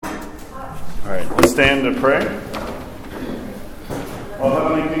All right, let's stand to pray. Oh,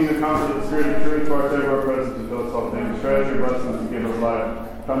 Heavenly King, the comfort of the Spirit of truth, to our Savior, our presence, and fill us all things. Treasure, blessings, and give us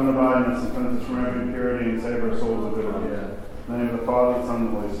life. Come and abide in us and cleanse us from every impurity and save our souls of good ones. In the name of the Father, the Son, and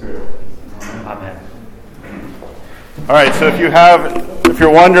the Holy Spirit. Amen. All right, so if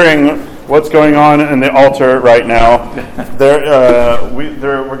you're wondering what's going on in the altar right now,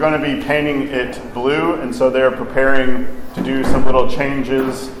 we're going to be painting it blue, and so they're preparing to do some little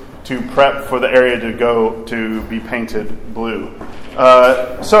changes to prep for the area to be painted blue.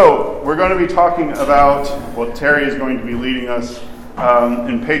 So we're going to be talking about, Terry is going to be leading us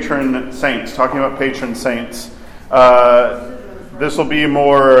in patron saints, talking about patron saints. This will be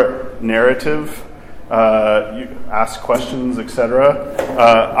more narrative. You ask questions, etc.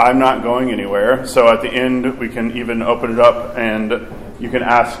 I'm not going anywhere, so at the end we can even open it up and you can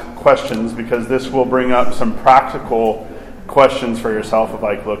ask questions, because this will bring up some practical questions for yourself, of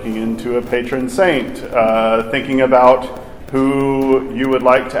like looking into a patron saint, thinking about who you would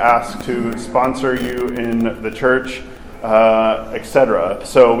like to ask to sponsor you in the church, etc.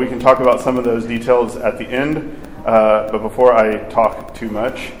 So we can talk about some of those details at the end, but before I talk too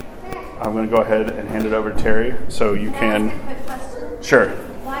much, I'm going to go ahead and hand it over to Terry so you can... Ask a quick question? Sure.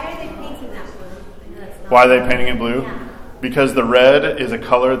 Why are they painting that blue? Why are they painting it blue? Yeah. Because the red is a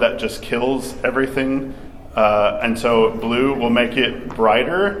color that just kills everything, and so blue will make it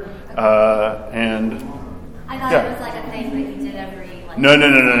brighter, and... I thought it was like a thing that you did every... No.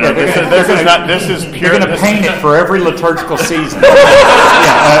 This is pure... You're going to paint it for every liturgical season.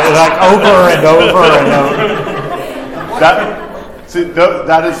 Like over and over and over.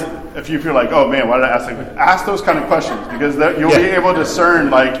 That is... If you feel like, oh man, why did I ask those kind of questions? Because you'll be able to discern,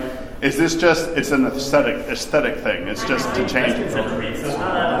 like, is this just, it's an aesthetic thing. It's just to change it.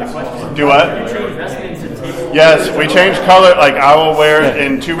 Do what? Yes, we change color. Like, I will wear,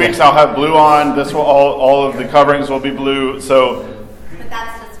 in 2 weeks, I'll have blue on. This will, all of the coverings will be blue. So, But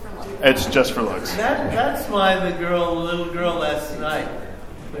that's just for looks. It's just for looks. That's why the little girl last night,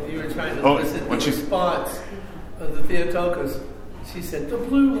 when you were trying to listen to the response of the Theotokos, she said, the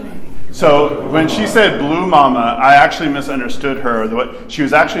blue lady. So when she said blue mama, I actually misunderstood her. She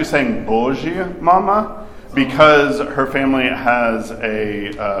was actually saying Boží mama, because her family has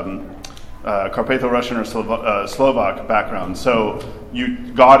a Carpatho-Russian or Slovak background. So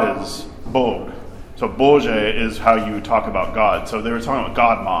God is Bog. So Bože is how you talk about God. So they were talking about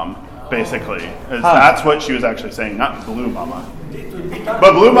God mom, basically. That's what she was actually saying, not blue mama.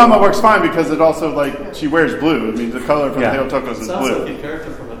 But blue mama works fine, because it also, like, she wears blue. I mean, the color from Theotokos is blue. Sounds like a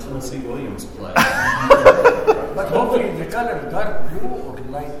character from a Tennessee Williams play. But hopefully the color dark blue or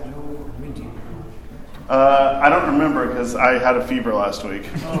light blue, medium. I don't remember, because I had a fever last week.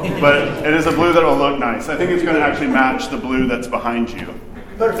 But it is a blue that will look nice. I think it's going to actually match the blue that's behind you.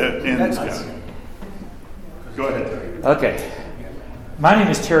 Perfect. That's nice. Go ahead, Terry. Okay. My name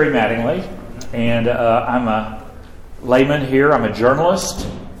is Terry Mattingly, and I'm a layman here. I'm a journalist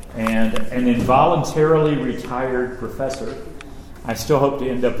and an involuntarily retired professor. I still hope to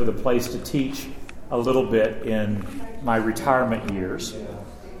end up with a place to teach a little bit in my retirement years.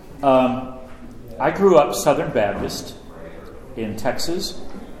 I grew up Southern Baptist in Texas.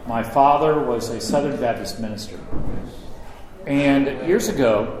 My father was a Southern Baptist minister. And years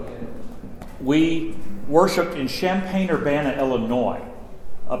ago, we worshiped in Champaign-Urbana, Illinois,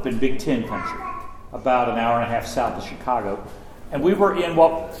 up in Big Ten country, about an hour and a half south of Chicago. And we were in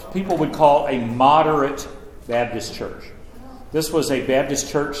what people would call a moderate Baptist church. This was a Baptist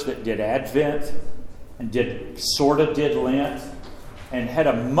church that did Advent and did Lent and had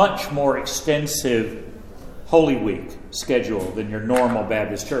a much more extensive Holy Week schedule than your normal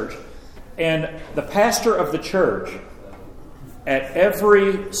Baptist church. And the pastor of the church, at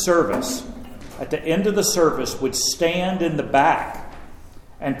every service, at the end of the service, would stand in the back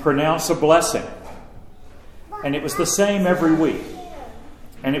and pronounce a blessing. And it was the same every week.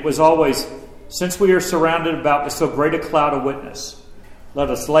 And it was always, since we are surrounded about with so great a cloud of witness,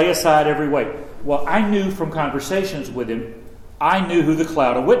 let us lay aside every weight. Well, I knew from conversations with him, I knew who the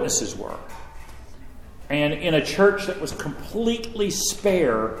cloud of witnesses were. And in a church that was completely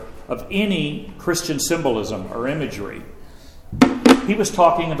spare of any Christian symbolism or imagery, he was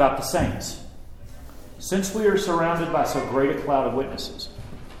talking about the saints. Since we are surrounded by so great a cloud of witnesses.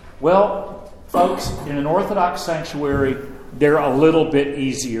 Well, folks, in an Orthodox sanctuary, they're a little bit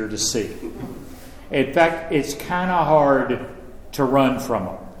easier to see. In fact, it's kind of hard to run from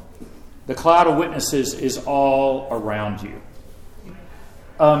them. The cloud of witnesses is all around you.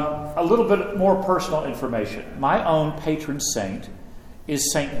 A little bit more personal information. My own patron saint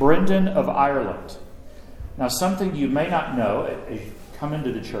is St. Brendan of Ireland. Now, something you may not know, if you come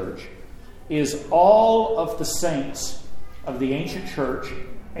into the church, is all of the saints of the ancient church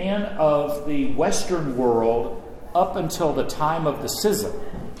and of the Western world up until the time of the schism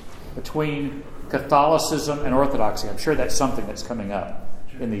between Catholicism and Orthodoxy. I'm sure that's something that's coming up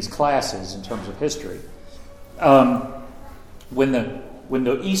in these classes in terms of history. When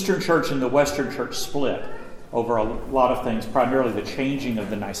the Eastern Church and the Western Church split over a lot of things, primarily the changing of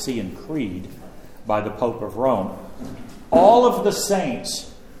the Nicene Creed by the Pope of Rome, all of the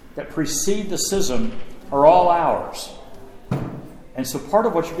saints that precede the schism are all ours. And so part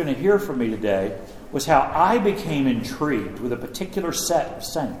of what you're going to hear from me today was how I became intrigued with a particular set of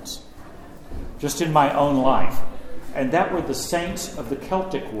saints, just in my own life. And that were the saints of the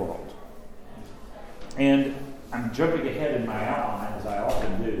Celtic world. And I'm jumping ahead in my outline, as I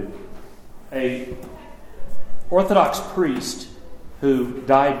often do. A Orthodox priest who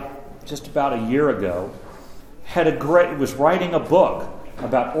died just about a year ago was writing a book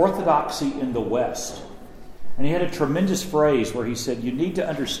about Orthodoxy in the West. And he had a tremendous phrase where he said, you need to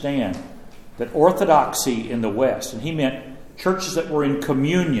understand that Orthodoxy in the West, and he meant churches that were in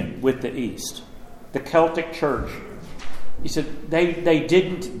communion with the East, the Celtic church. He said, they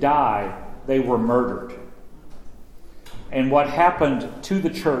didn't die, they were murdered. And what happened to the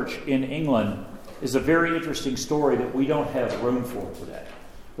church in England is a very interesting story that we don't have room for today.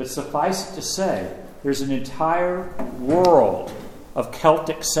 But suffice it to say, there's an entire world of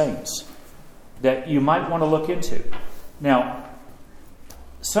Celtic saints that you might want to look into. Now,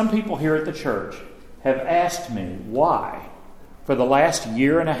 some people here at the church have asked me why, for the last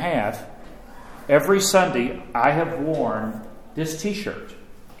year and a half, every Sunday I have worn this t-shirt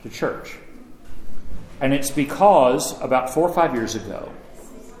to church. And it's because about 4 or 5 years ago,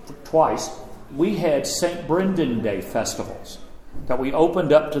 twice, we had St. Brendan Day festivals that we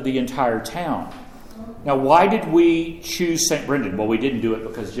opened up to the entire town. Now, why did we choose St. Brendan? Well, we didn't do it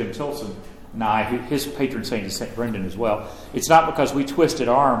because Jim Tilson and I, his patron saint is St. Brendan as well. It's not because we twisted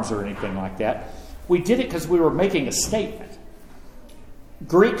arms or anything like that. We did it because we were making a statement.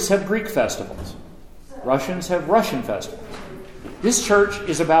 Greeks have Greek festivals. Russians have Russian festivals. This church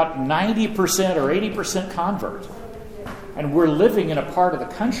is about 90% or 80% convert. And we're living in a part of the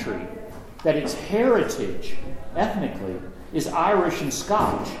country that its heritage, ethnically, is Irish and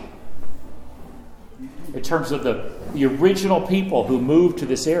Scottish. In terms of the original people who moved to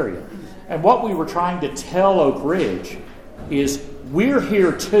this area. And what we were trying to tell Oak Ridge is we're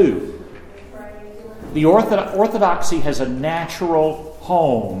here too. The Orthodoxy has a natural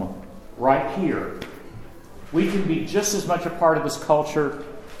home right here. We can be just as much a part of this culture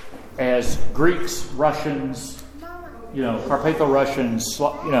as Greeks, Russians, Carpatho-Russians,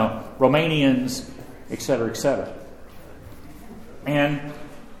 Romanians, etc., etc. And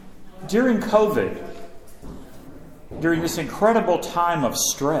during COVID, during this incredible time of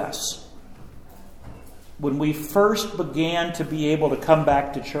stress, when we first began to be able to come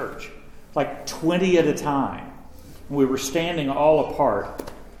back to church, like 20 at a time, we were standing all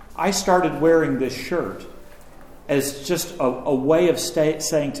apart, I started wearing this shirt as just a way of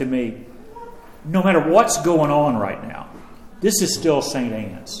saying to me, no matter what's going on right now, this is still St.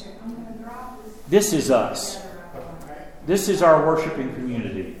 Anne's. This is us. This is our worshiping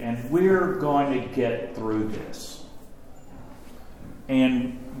community, and we're going to get through this.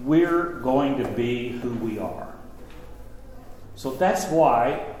 And we're going to be who we are. So that's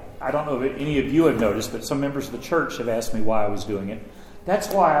why, I don't know if any of you have noticed, but some members of the church have asked me why I was doing it. That's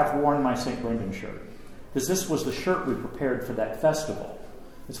why I've worn my St. Brendan shirt. Because this was the shirt we prepared for that festival.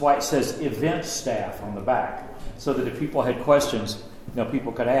 That's why it says event staff on the back. So that if people had questions,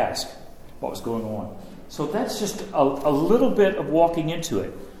 people could ask what was going on. So that's just a little bit of walking into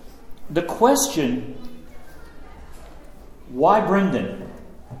it. The question, why Brendan?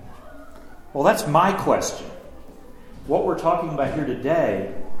 Well, that's my question. What we're talking about here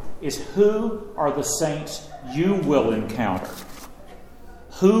today is who are the saints you will encounter?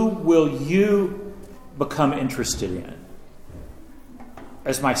 Who will you become interested in?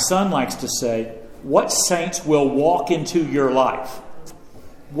 As my son likes to say, what saints will walk into your life?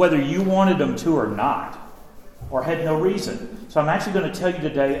 Whether you wanted them to or not, or had no reason. So I'm actually going to tell you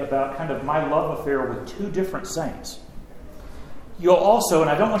today about kind of my love affair with two different saints. You'll also, and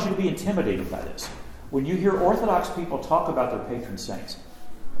I don't want you to be intimidated by this, when you hear Orthodox people talk about their patron saints,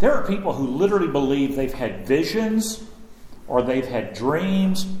 there are people who literally believe they've had visions, or they've had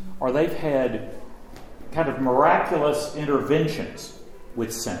dreams, or they've had kind of miraculous interventions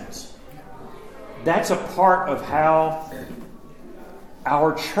with saints. That's a part of how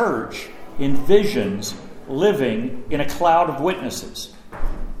our church envisions living in a cloud of witnesses.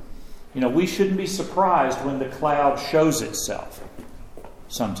 We shouldn't be surprised when the cloud shows itself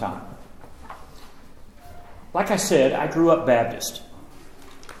sometime. like I said, I grew up Baptist.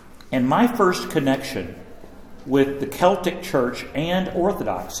 And my first connection with the Celtic Church and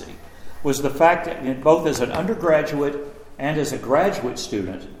Orthodoxy was the fact that both as an undergraduate and as a graduate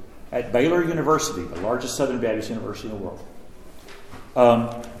student at Baylor University, the largest Southern Baptist university in the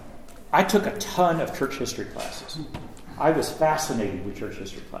world, I took a ton of church history classes. I was fascinated with church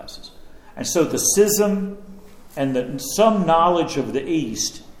history classes. And so the schism and some knowledge of the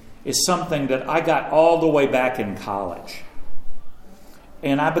East is something that I got all the way back in college.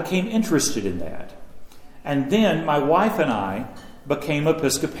 And I became interested in that. And then my wife and I became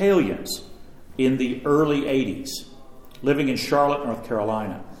Episcopalians in the early 80s, living in Charlotte, North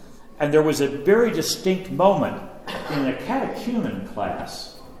Carolina. And there was a very distinct moment in a catechumen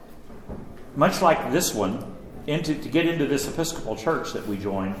class, much like this one, to get into this Episcopal church that we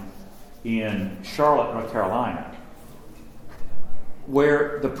joined in Charlotte, North Carolina,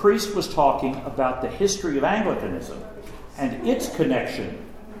 where the priest was talking about the history of Anglicanism and its connection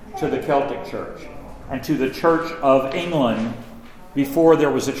to the Celtic Church and to the Church of England before there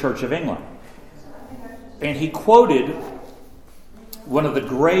was a Church of England. And he quoted one of the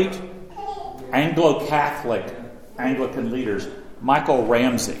great Anglo-Catholic Anglican leaders, Michael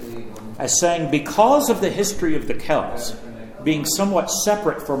Ramsey, as saying, because of the history of the Celts being somewhat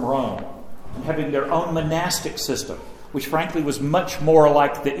separate from Rome and having their own monastic system, which frankly was much more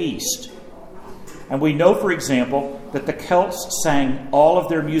like the East. And we know, for example, that the Celts sang all of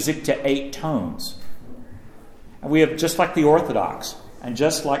their music to 8 tones. And we have, just like the Orthodox, and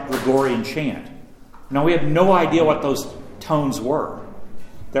just like Gregorian chant. Now, we have no idea what those tones were.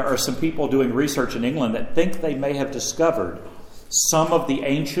 There are some people doing research in England that think they may have discovered some of the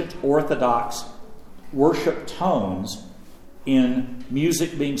ancient Orthodox worship tones in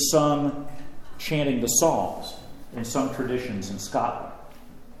music being sung, chanting the Psalms in some traditions in Scotland.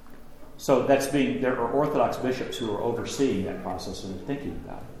 So there are Orthodox bishops who are overseeing that process and are thinking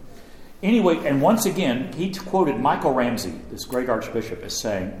about it. Anyway, and once again, he quoted Michael Ramsey, this great archbishop, as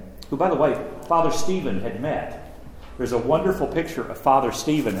saying, who, by the way, Father Stephen had met. There's a wonderful picture of Father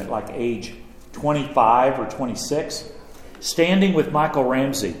Stephen at like age 25 or 26, standing with Michael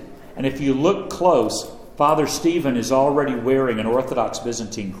Ramsey. And if you look close, Father Stephen is already wearing an Orthodox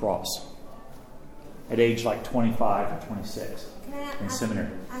Byzantine cross at age like 25 or 26 in seminary.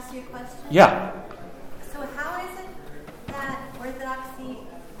 Ask you a question? Yeah. So how is it that Orthodoxy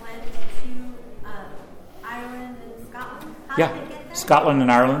went to Ireland and Scotland? How did they get there? Scotland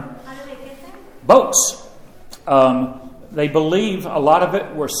and Ireland. How did they get there? Boats. They believe a lot of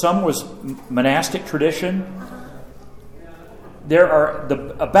it some was monastic tradition. There are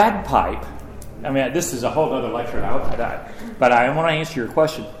a bagpipe. I mean, this is a whole other lecture, but I want to answer your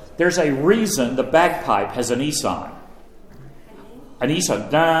question. There's a reason the bagpipe has an eson. An eson,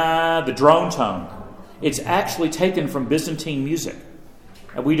 the drone tone. It's actually taken from Byzantine music.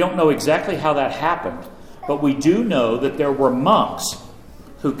 And we don't know exactly how that happened, but we do know that there were monks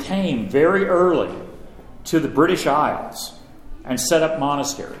who came very early to the British Isles and set up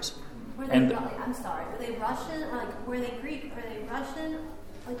monasteries. I'm sorry. Were they Russian? Were they Greek? Were they Russian?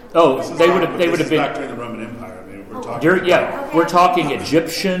 They would have been back during the Roman Empire. I mean, we're talking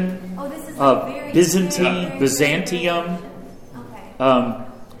Egyptian, Byzantine, Byzantium. Okay.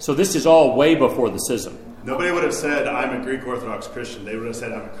 So this is all way before the schism. Nobody would have said, I'm a Greek Orthodox Christian. They would have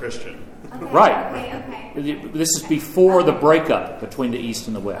said, I'm a Christian. Okay, right. Okay. This is before the breakup between the East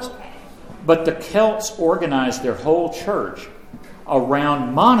and the West. Okay. But the Celts organized their whole church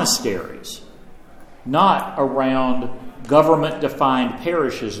around monasteries, not around government-defined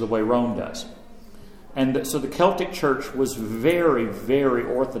parishes the way Rome does. And so the Celtic church was very, very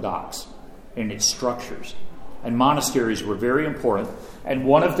orthodox in its structures. And monasteries were very important. And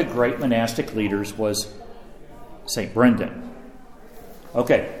one of the great monastic leaders was St. Brendan.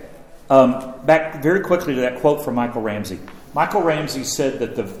 Okay. Back very quickly to that quote from Michael Ramsey. Michael Ramsey said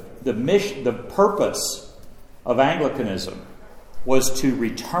that the purpose of Anglicanism was to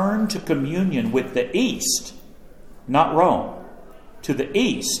return to communion with the East, not Rome, to the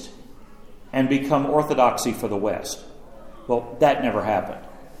East, and become orthodoxy for the West. Well, that never happened.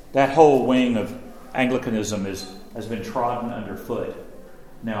 That whole wing of Anglicanism has been trodden underfoot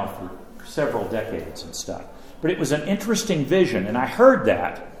now for several decades and stuff. But it was an interesting vision, and I heard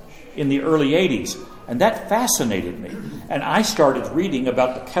that in the early 80s, and that fascinated me. And I started reading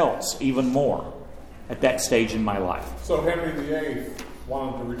about the Celts even more at that stage in my life. So Henry VIII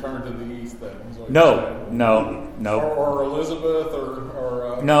wanted to return to the East then? No. Or Elizabeth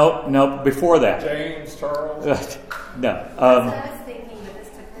or No, before that. James, Charles? No. That's what I was thinking, but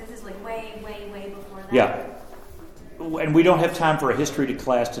this is like way, way, way before that. Yeah. and we don't have time for a history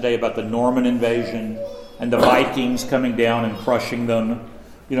class today about the Norman invasion and the Vikings coming down and crushing them,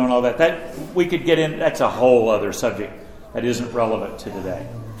 and all that. That we could get in. That's a whole other subject that isn't relevant to today.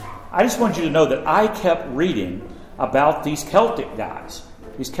 I just want you to know that I kept reading about these Celtic guys,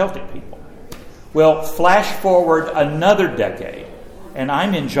 these Celtic people. Well, flash forward another decade, and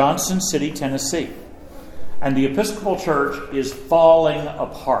I'm in Johnson City, Tennessee, and the Episcopal Church is falling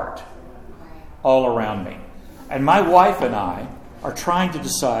apart all around me. And my wife and I are trying to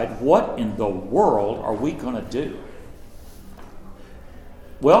decide, what in the world are we going to do?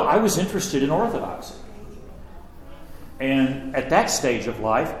 Well, I was interested in Orthodoxy. And at that stage of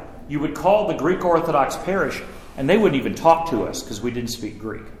life, you would call the Greek Orthodox parish, and they wouldn't even talk to us because we didn't speak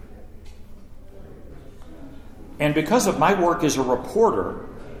Greek. And because of my work as a reporter,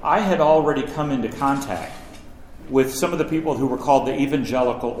 I had already come into contact with some of the people who were called the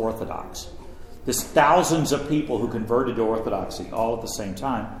Evangelical Orthodox. There's thousands of people who converted to Orthodoxy all at the same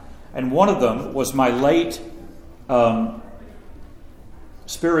time. And one of them was my late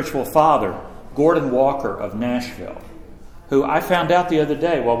spiritual father, Gordon Walker of Nashville, who I found out the other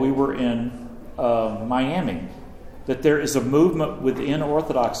day while we were in Miami, that there is a movement within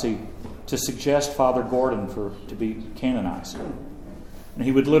Orthodoxy to suggest Father Gordon to be canonized. And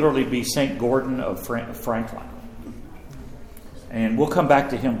he would literally be St. Gordon of Franklin. And we'll come back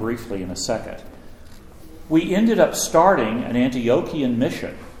to him briefly in a second. We ended up starting an Antiochian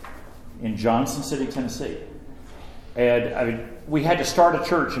mission in Johnson City, Tennessee. And we had to start a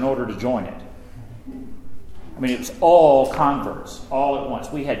church in order to join it. It was all converts, all at once.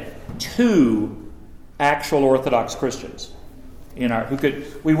 We had 2 actual Orthodox Christians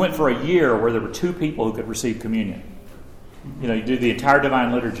we went for a year where there were 2 people who could receive communion. You do the entire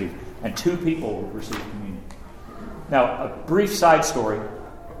Divine Liturgy, and 2 people would receive communion. Now, a brief side story.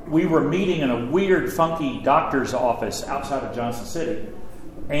 We were meeting in a weird, funky doctor's office outside of Johnson City,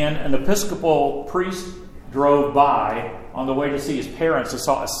 and an Episcopal priest drove by on the way to see his parents and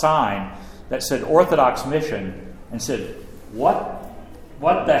saw a sign that said Orthodox Mission, and said, What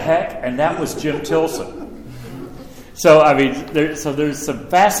the heck? And that was Jim Tilson. So, there's some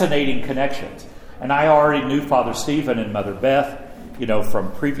fascinating connections. And I already knew Father Stephen and Mother Beth,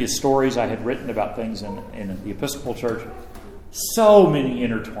 from previous stories I had written about things in the Episcopal Church. So many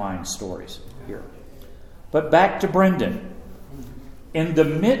intertwined stories here. But back to Brendan. In the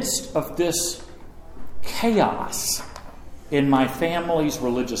midst of this chaos in my family's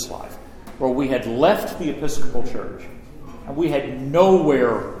religious life, where we had left the Episcopal Church, and we had no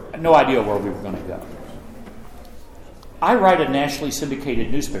idea where we were going to go, I write a nationally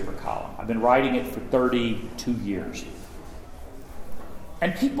syndicated newspaper column. I've been writing it for 32 years.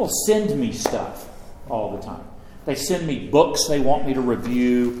 And people send me stuff all the time. They send me books they want me to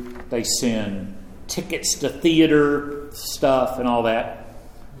review. They send tickets to theater stuff and all that.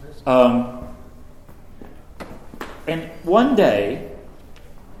 And one day,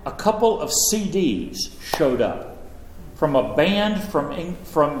 a couple of CDs showed up from a band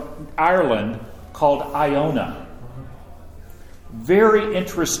from Ireland called Iona. Very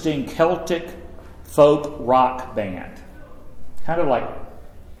interesting Celtic folk rock band. Kind of like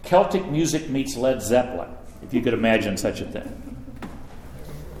Celtic music meets Led Zeppelin, if you could imagine such a thing.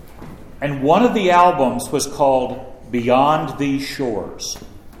 And one of the albums was called Beyond These Shores.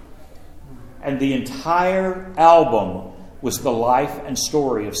 And the entire album was the life and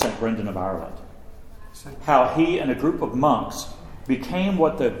story of St. Brendan of Ireland. How he and a group of monks became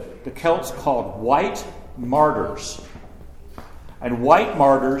what the Celts called white martyrs. And white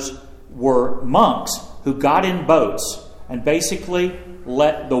martyrs were monks who got in boats and basically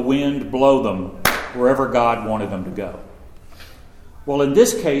let the wind blow them wherever God wanted them to go. Well, in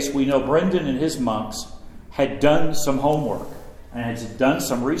this case, we know Brendan and his monks had done some homework and had done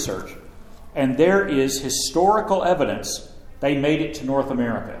some research. And there is historical evidence they made it to North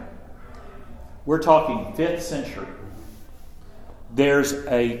America. We're talking 5th century. There's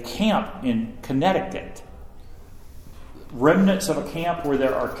a camp in Connecticut, remnants of a camp where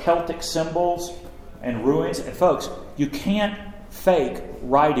there are Celtic symbols and ruins. And folks, you can't fake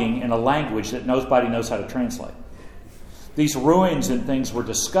writing in a language that nobody knows how to translate. These ruins and things were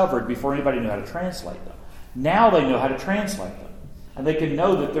discovered before anybody knew how to translate them. Now they know how to translate them. And they can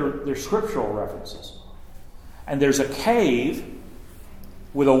know that they're scriptural references. And there's a cave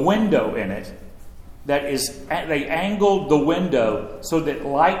with a window in it that is, they angled the window so that it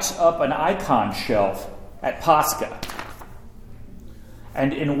lights up an icon shelf at Pascha.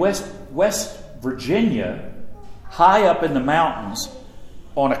 And in West Virginia, high up in the mountains,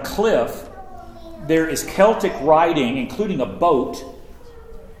 on a cliff, there is Celtic writing, including a boat.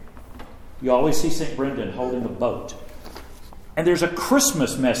 You always see St. Brendan holding a boat. And there's a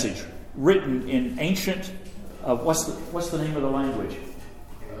Christmas message written in ancient, what's the name of the language?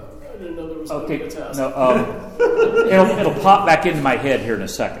 I didn't know there was Okay, a test. no, it'll pop back into my head here in a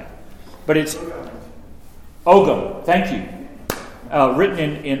second. But it's Ogham, thank you.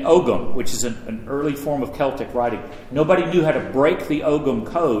 Written in Ogham, which is an early form of Celtic writing. Nobody knew how to break the Ogham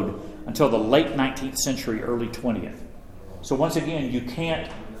code until the late 19th century, early 20th. So once again, you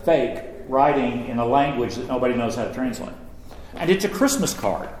can't fake writing in a language that nobody knows how to translate. And it's a Christmas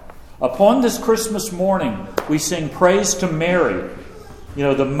card. Upon this Christmas morning, we sing praise to Mary,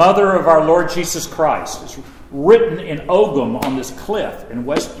 the mother of our Lord Jesus Christ. It's written in Ogham on this cliff in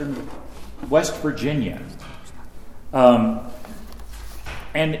West Virginia. And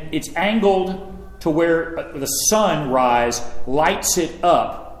it's angled to where the sunrise lights it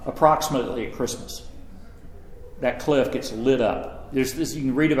up approximately at Christmas. That cliff gets lit up. You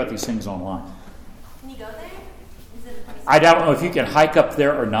can read about these things online. Can you go there? I don't know if you can hike up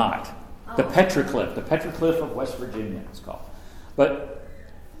there or not. The Petroglyph of West Virginia, it's called. But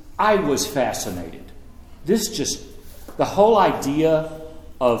I was fascinated. The whole idea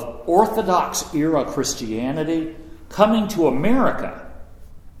of Orthodox era Christianity coming to America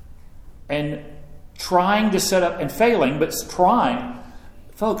and trying to set up, and failing, but trying.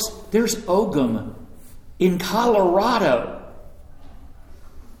 Folks, there's Ogham in Colorado.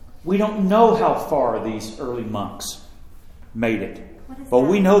 We don't know how far these early monks made it. But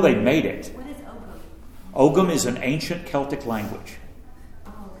we know they made it. What is Ogham? Ogham is an ancient Celtic language.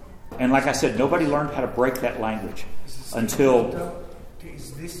 And like I said, nobody learned how to break that language until...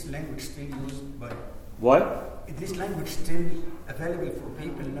 Is this language still used by... What? Is this language still available for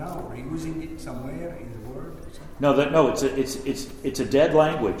people now? Are you using it somewhere in the world? No, it's a dead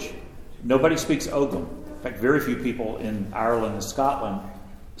language. Nobody speaks Ogham. In fact, very few people in Ireland and Scotland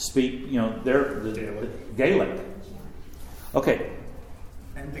speak, the Gaelic. Okay.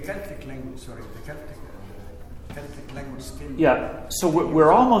 And the Celtic language, the Celtic language still... Yeah, so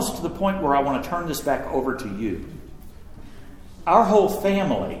we're almost to the point where I want to turn this back over to you. Our whole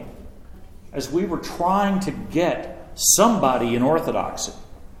family, as we were trying to get somebody in Orthodoxy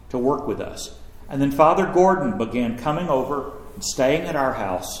to work with us, and then Father Gordon began coming over and staying at our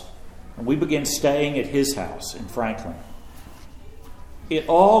house, and we began staying at his house in Franklin. It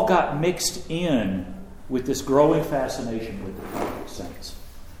all got mixed in with this growing fascination with the Catholic saints.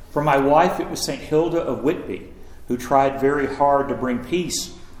 For my wife, it was St. Hilda of Whitby, who tried very hard to bring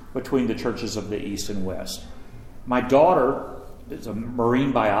peace between the churches of the East and West. My daughter is a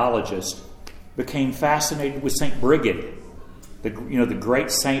marine biologist, became fascinated with St. Brigid, the great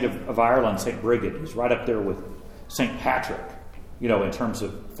saint of Ireland, St. Brigid, who's right up there with St. Patrick, in terms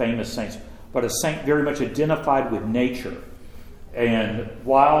of famous saints, but a saint very much identified with nature and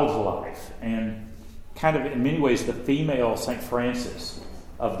wildlife, and kind of in many ways the female St. Francis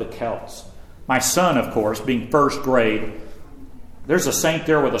of the Celts. My son, of course, being first grade, there's a saint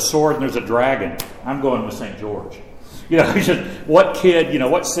there with a sword and there's a dragon. I'm going with St. George. What kid,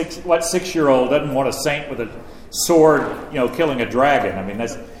 what 6-year-old doesn't want a saint with a sword, killing a dragon? I mean,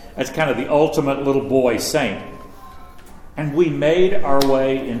 that's kind of the ultimate little boy saint. And we made our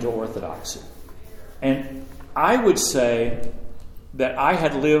way into Orthodoxy. And I would say that I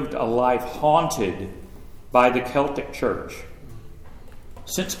had lived a life haunted by the Celtic Church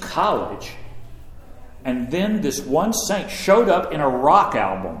since college. And then this one saint showed up in a rock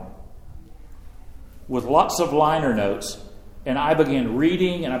album with lots of liner notes, and I began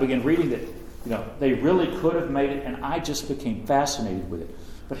reading that they really could have made it, and I just became fascinated with it.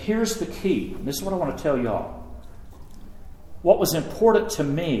 But here's the key. This is what I want to tell y'all. What was important to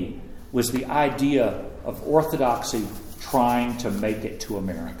me was the idea of Orthodoxy trying to make it to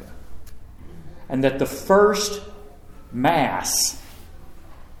America. And that the first Mass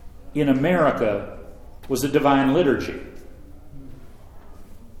in America was a divine liturgy.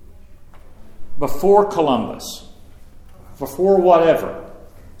 Before Columbus, before whatever,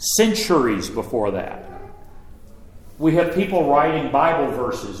 centuries before that, we have people writing Bible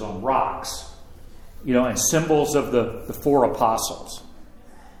verses on rocks, and symbols of the four apostles.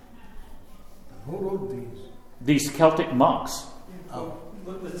 Who wrote these? These Celtic monks.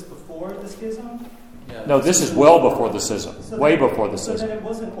 Was this before the schism? Yeah, No, this is well before the schism. Way before the So schism. then it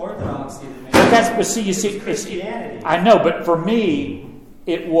wasn't Orthodoxy that made But you see, Christianity. I know, but for me,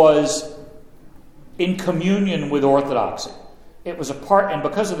 it was in communion with Orthodoxy. It was a part, and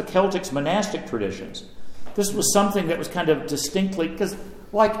because of the Celtics' monastic traditions, this was something that was kind of distinctly, because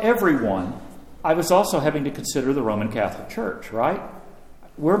like everyone, I was also having to consider the Roman Catholic Church, right?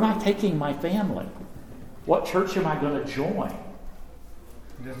 Where am I taking my family? What church am I going to join?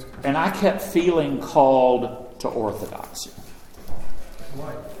 And I kept feeling called to Orthodoxy.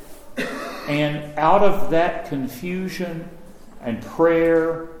 Why? And out of that confusion and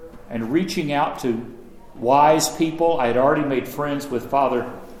prayer and reaching out to wise people, I had already made friends with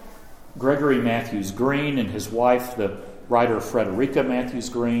Father Gregory Matthews Green and his wife, the writer Frederica Matthews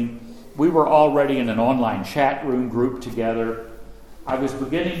Green. We were already in an online chat room group together. I was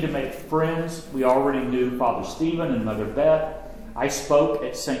beginning to make friends. We already knew Father Stephen and Mother Beth. I spoke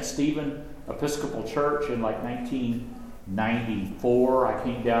at St. Stephen Episcopal Church in like 1994. I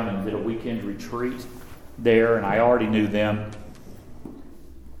came down and did a weekend retreat there, and I already knew them.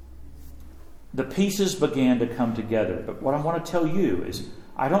 The pieces began to come together. But what I want to tell you is,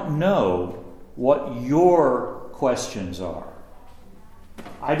 I don't know what your questions are.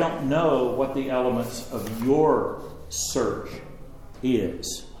 I don't know what the elements of your search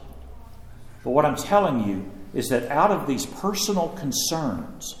is. But what I'm telling you is that out of these personal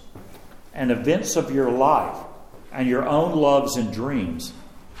concerns and events of your life and your own loves and dreams,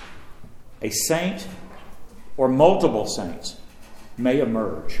 a saint or multiple saints may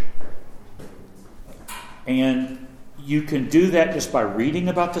emerge. And you can do that just by reading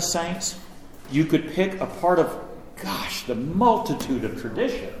about the saints. You could pick a part of, the multitude of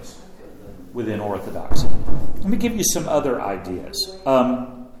traditions within Orthodoxy. Let me give you some other ideas.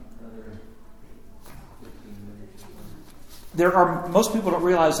 Most people don't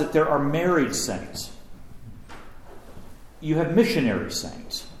realize that there are married saints. You have missionary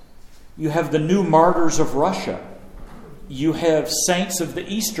saints. You have the new martyrs of Russia. You have saints of the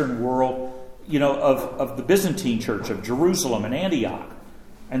Eastern world, of the Byzantine Church, of Jerusalem and Antioch,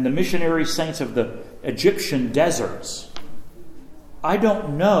 and the missionary saints of the Egyptian deserts. I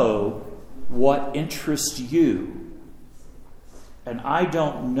don't know what interests you, and I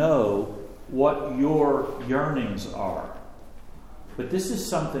don't know what your yearnings are. But this is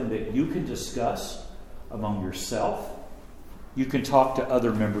something that you can discuss among yourself. You can talk to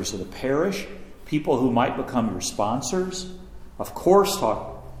other members of the parish, people who might become your sponsors. Of course,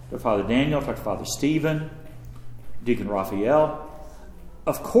 talk to Father Daniel, talk to Father Stephen, Deacon Raphael.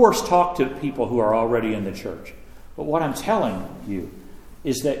 Of course, talk to people who are already in the church. But what I'm telling you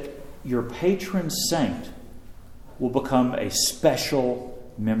is that your patron saint will become a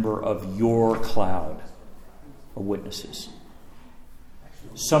special member of your cloud of witnesses.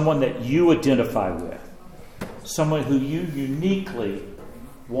 Someone that you identify with. Someone who you uniquely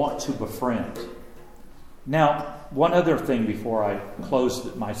want to befriend. Now, one other thing before I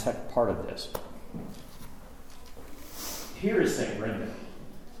close my second part of this. Here is St. Brendan.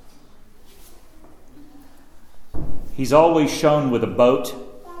 He's always shown with a boat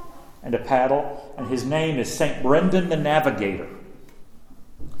and a paddle, and his name is St. Brendan the Navigator.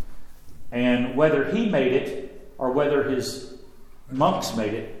 And whether he made it or whether his monks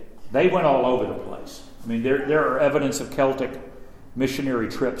made it, they went all over the place. I mean, there are evidence of Celtic missionary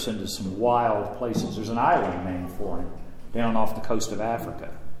trips into some wild places. There's an island named for him down off the coast of Africa.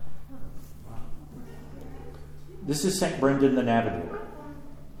 This is St. Brendan the Navigator.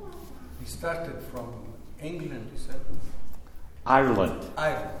 He started from England, you said? Ireland.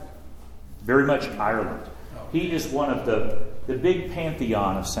 Very much Ireland. Oh. He is one of the big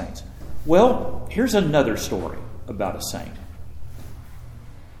pantheon of saints. Well, here's another story about a saint.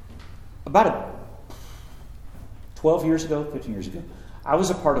 About 12 years ago, 15 years ago, I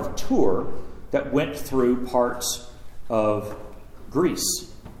was a part of a tour that went through parts of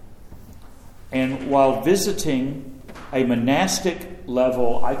Greece. And while visiting a monastic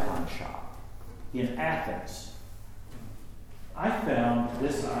level icon shop in Athens, I found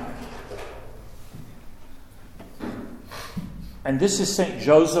this icon. And this is St.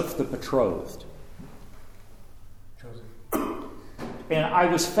 Joseph the Betrothed. And I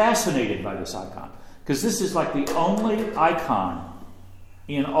was fascinated by this icon, because this is like the only icon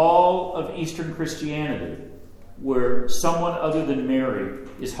in all of Eastern Christianity where someone other than Mary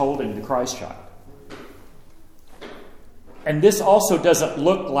is holding the Christ child. And this also doesn't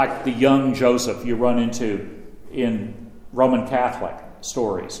look like the young Joseph you run into in Roman Catholic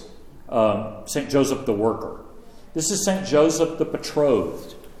stories. St. Joseph the Worker. This is St. Joseph the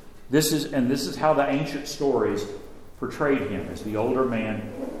Betrothed. This is how the ancient stories portrayed him as the older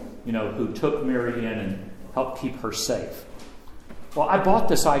man, who took Mary in and helped keep her safe. Well, I bought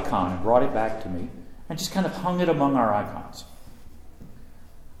this icon and brought it back to me and just kind of hung it among our icons.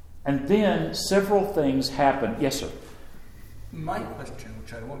 And then several things happened. Yes, sir. My question,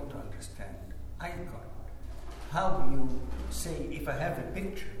 which I want to understand, icon. How you say, if I have a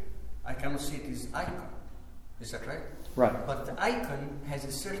picture, I cannot say it is icon. Is that right? Right. But the icon has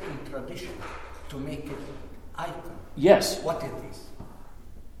a certain tradition to make it icon. Yes. What it is?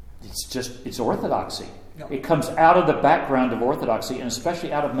 It's orthodoxy. No. It comes out of the background of orthodoxy, and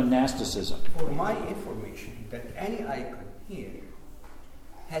especially out of monasticism. For my information, that any icon here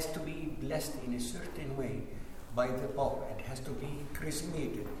has to be blessed in a certain way by the Pope. It has to be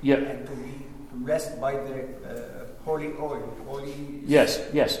chrismated and to be blessed by the holy oil, holy... Yes.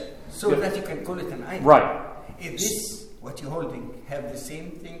 So that you can call it an icon. Right. Is this, what you're holding, have the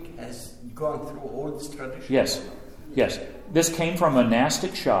same thing, has gone through all this tradition? Yes. This came from a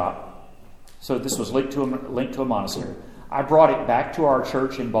monastic shop, so this was linked to a monastery. I brought it back to our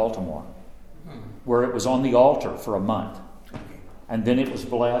church in Baltimore, where it was on the altar for a month. And then it was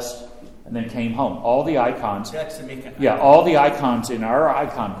blessed, and then came home. All the icons... all the icons in our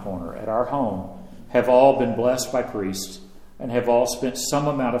icon corner at our home have all been blessed by priests and have all spent some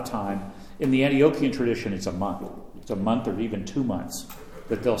amount of time. In the Antiochian tradition, it's a month. It's a month or even 2 months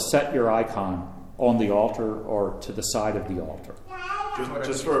that they'll set your icon on the altar or to the side of the altar.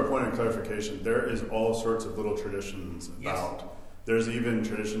 Just for a point of clarification, there is all sorts of little traditions about. There's even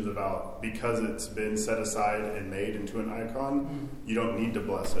traditions about, because it's been set aside and made into an icon, you don't need to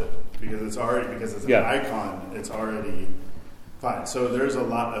bless it because it's an icon. It's already fine. So there's a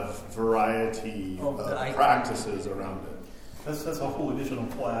lot of variety of practices around it. That's a whole additional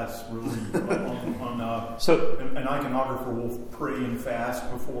class, really. So an iconographer will pray and fast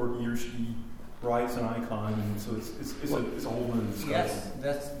before he or she writes an icon, and so it's a whole new discussion. Yes,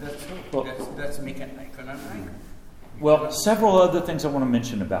 that's true. That's make an icon an icon. Well, several other things I want to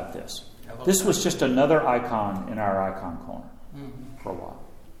mention about this. This was just another icon in our icon corner for a while.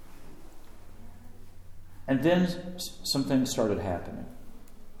 And then some things started happening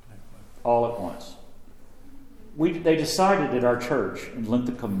all at once. They decided at our church in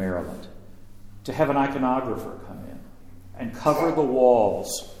Linthicum, Maryland, to have an iconographer come in and cover the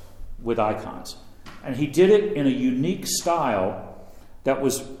walls with icons. And he did it in a unique style that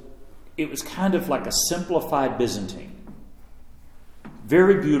was kind of like a simplified Byzantine.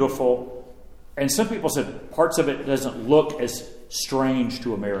 Very beautiful. And some people said parts of it doesn't look as strange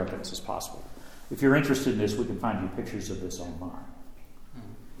to Americans as possible. If you're interested in this, we can find you pictures of this online.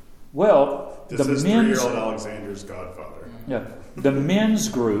 Well, this is 3-year-old Alexander's godfather. Yeah, the men's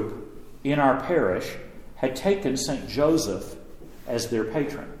group in our parish had taken St. Joseph as their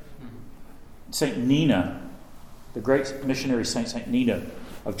patron. St. Nina, the great missionary St. Nina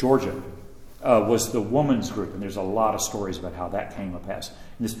of Georgia, was the woman's group, and there's a lot of stories about how that came to pass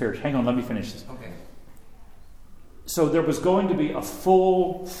in this parish. Hang on, let me finish this. Okay. So there was going to be a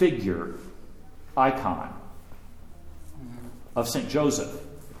full figure icon of St. Joseph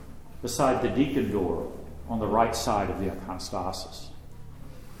beside the deacon door on the right side of the iconostasis.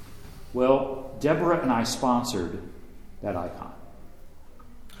 Well, Deborah and I sponsored that icon.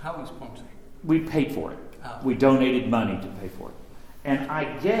 How we sponsored? We paid for it. We donated money to pay for it. And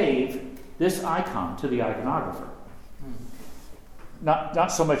I gave this icon to the iconographer.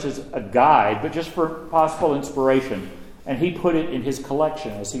 Not so much as a guide, but just for possible inspiration. And he put it in his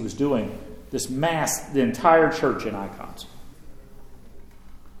collection as he was doing this the entire church in icons.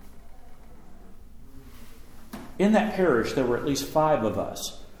 In that parish, there were at least 5 of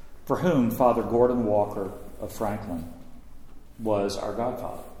us for whom Father Gordon Walker of Franklin was our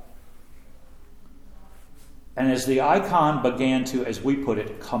godfather. And as the icon began to, as we put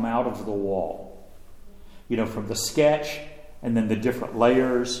it, come out of the wall, from the sketch and then the different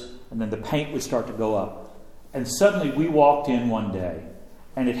layers, and then the paint would start to go up. And suddenly we walked in one day,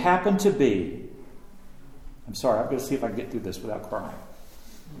 and it happened to be, I'm sorry, I'm going to see if I can get through this without crying.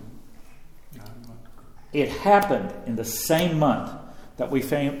 It happened in the same month that we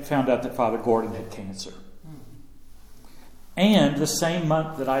found out that Father Gordon had cancer. And the same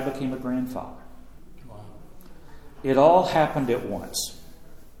month that I became a grandfather. It all happened at once.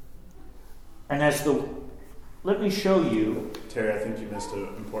 And let me show you. Terry, I think you missed an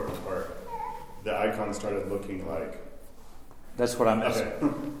important part. The icon started looking like. That's what I missed.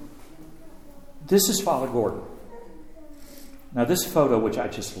 Okay. This is Father Gordon. Now, this photo, which I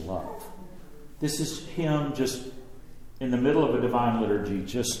just love, this is him just in the middle of a divine liturgy,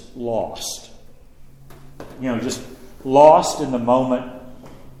 just lost. Just lost in the moment,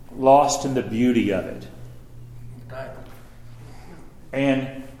 lost in the beauty of it.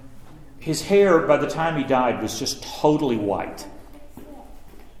 And his hair, by the time he died, was just totally white.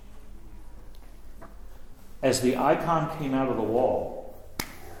 As the icon came out of the wall,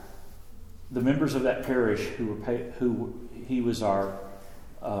 the members of that parish who he was our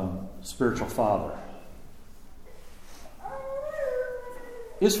spiritual father,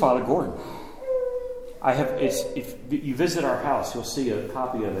 is Father Gordon. If you visit our house, you'll see a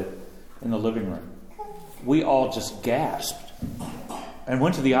copy of it in the living room. We all just gasped and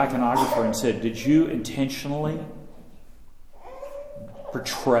went to the iconographer and said, "Did you intentionally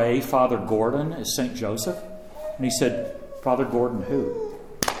portray Father Gordon as St. Joseph?" And he said, "Father Gordon who?"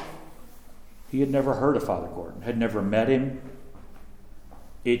 He had never heard of Father Gordon, had never met him.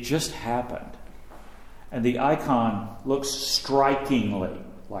 It just happened. And the icon looks strikingly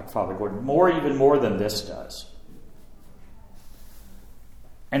like Father Gordon, even more than this does.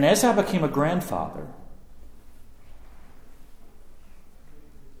 And as I became a grandfather,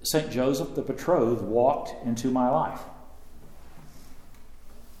 St. Joseph the Betrothed walked into my life.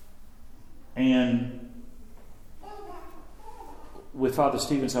 And with Father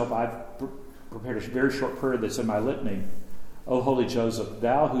Stephen's help, I've prepared a very short prayer that's in my litany. O Holy Joseph,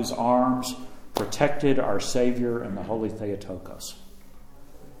 thou whose arms protected our Savior and the Holy Theotokos,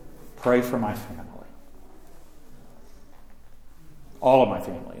 pray for my family. All of my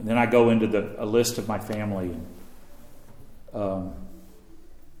family. And then I go into a list of my family. And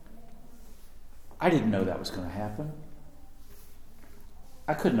I didn't know that was going to happen.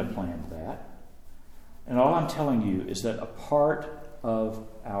 I couldn't have planned that. And all I'm telling you is that a part of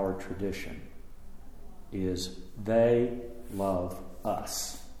our tradition is they love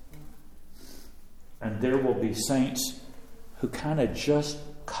us. And there will be saints who kind of just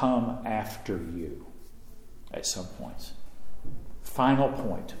come after you at some points. Final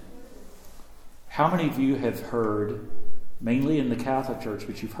point. How many of you have heard, mainly in the Catholic Church,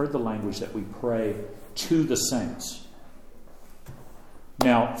 but you've heard the language that we pray to the saints?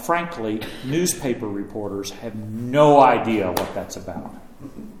 Now, frankly, newspaper reporters have no idea what that's about.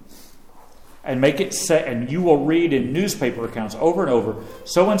 And make it say, and you will read in newspaper accounts over and over,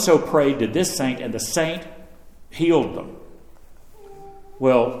 so-and-so prayed to this saint, and the saint healed them.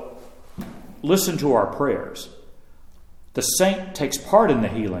 Well, listen to our prayers. The saint takes part in the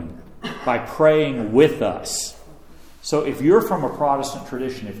healing by praying with us. So if you're from a Protestant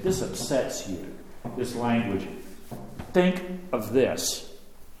tradition, if this upsets you, this language, think of this.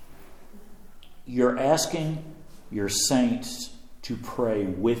 You're asking your saints to pray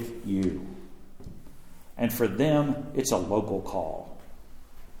with you. And for them, it's a local call.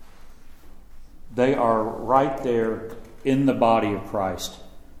 They are right there in the body of Christ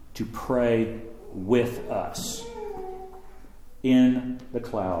to pray with us in the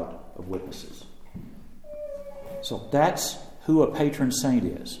cloud of witnesses. So that's who a patron saint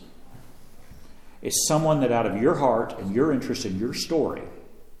is. It's someone that out of your heart and your interest in your story,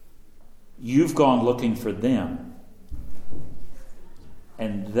 you've gone looking for them,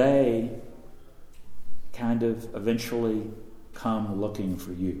 and they kind of eventually come looking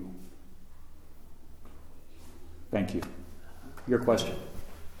for you. Thank you. Your question.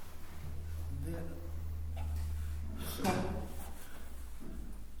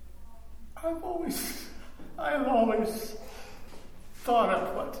 I've always thought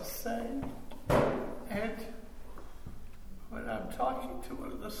of what to say. And when I'm talking to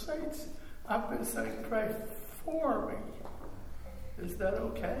one of the saints, I've been saying, pray for me. Is that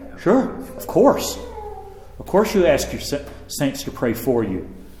okay? Sure, of course. Of course you ask your saints to pray for you.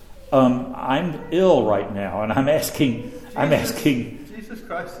 I'm ill right now, and I'm asking. Jesus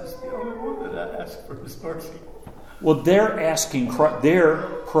Christ is the only one that I ask for His mercy. Well, they're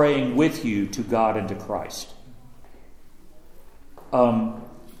praying with you to God and to Christ. And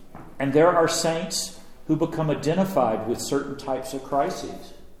there are saints who become identified with certain types of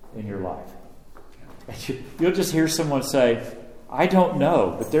crises in your life. And you'll just hear someone say, I don't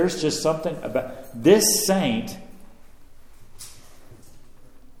know, but there's just something about this saint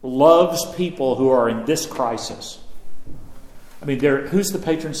loves people who are in this crisis. I mean, who's the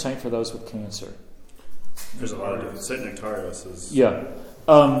patron saint for those with cancer? There's a lot of different. Saint Nectarios is. Yeah.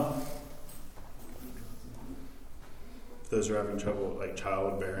 Those who are having trouble, like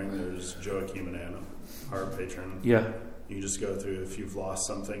childbearing, there's Joachim and Anna, our patron. Yeah. You can just go through if you've lost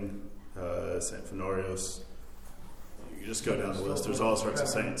something, Saint Fenorios. You just go down the list. There's all sorts of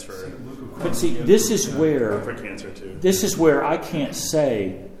saints for. But see, this is where for cancer too. This is where I can't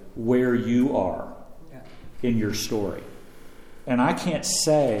say where you are in your story, and I can't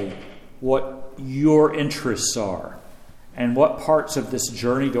say what your interests are, and what parts of this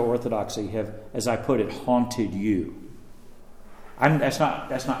journey to orthodoxy have, as I put it, haunted you. That's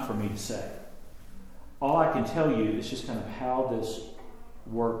not for me to say. All I can tell you is just kind of how this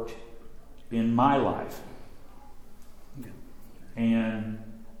worked in my life. And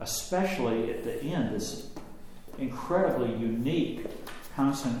especially at the end, this incredibly unique,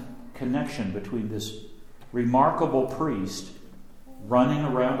 constant connection between this remarkable priest running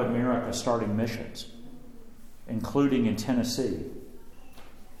around America starting missions, including in Tennessee,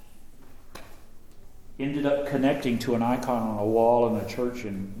 ended up connecting to an icon on a wall in a church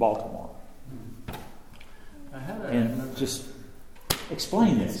in Baltimore. And just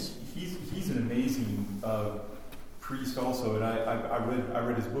explain this. He's an amazing priest also, and I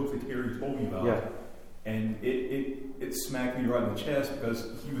read his book that Terry told me about. Yeah. And it smacked me right in the chest because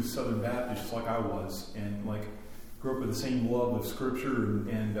he was Southern Baptist just like I was, and like grew up with the same love of Scripture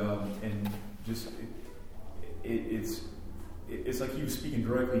and just it's like he was speaking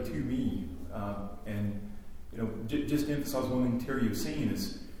directly to me, and just to emphasize one thing Terry was saying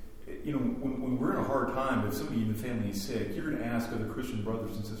is, when we're in a hard time, if somebody in the family is sick, you're going to ask other Christian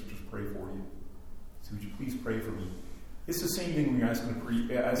brothers and sisters to pray for you. So would you please pray for me? It's the same thing when you're asking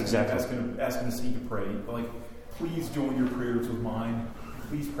a saint to pray. Like, please join your prayers with mine.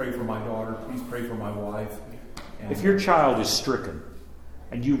 Please pray for my daughter. Please pray for my wife. And if your child is stricken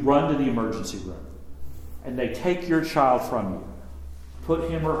and you run to the emergency room and they take your child from you, put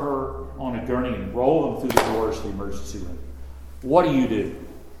him or her on a gurney and roll them through the doors to the emergency room, what do?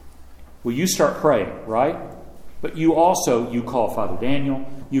 Well, you start praying, right? But you call Father Daniel,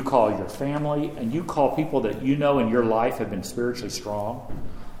 you call your family, and you call people that you know in your life have been spiritually strong,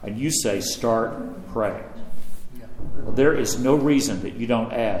 and you say, start praying. Well, there is no reason that you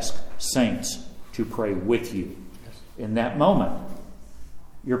don't ask saints to pray with you. In that moment,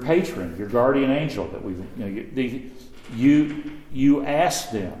 your patron, your guardian angel, that you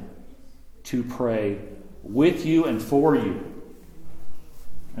ask them to pray with you and for you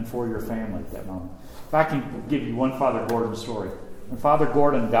and for your family at that moment. If I can give you one Father Gordon story. When Father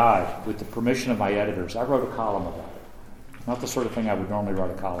Gordon died, with the permission of my editors, I wrote a column about it. Not the sort of thing I would normally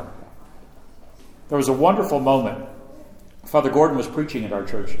write a column about. There was a wonderful moment. Father Gordon was preaching at our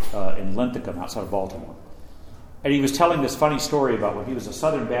church in Linthicum, outside of Baltimore. And he was telling this funny story about when he was a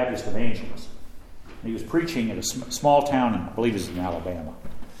Southern Baptist evangelist. And he was preaching at a small town, I believe it was in Alabama.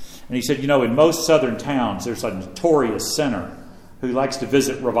 And he said, in most Southern towns, there's a notorious sinner who likes to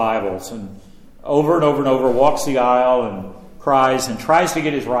visit revivals and over and over and over walks the aisle and cries and tries to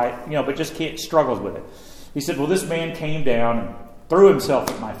get his right, but just struggles with it. He said, well, this man came down and threw himself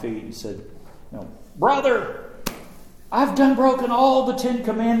at my feet and said, brother, I've broken all the 10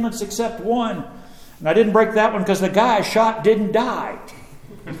 commandments except one. And I didn't break that one because the guy I shot didn't die.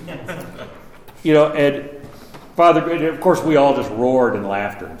 And Father, of course, we all just roared in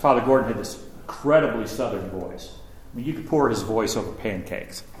laughter. And Father Gordon had this incredibly Southern voice. I mean, you could pour his voice over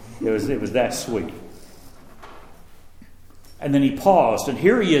pancakes. It was that sweet. And then he paused, and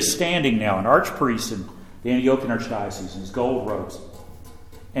here he is standing now, an archpriest in the Antiochian Archdiocese in his gold robes.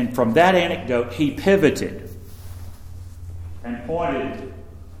 And from that anecdote, he pivoted and pointed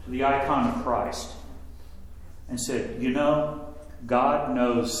to the icon of Christ and said, God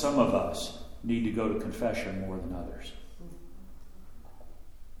knows some of us need to go to confession more than others.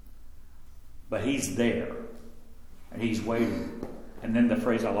 But he's there, and he's waiting. And then the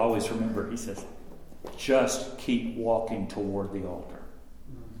phrase I'll always remember, he says, just keep walking toward the altar.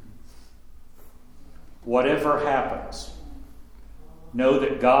 Whatever happens, know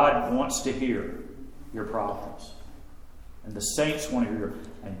that God wants to hear your problems. And the saints want to hear,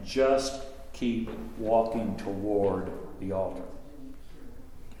 and just keep walking toward the altar.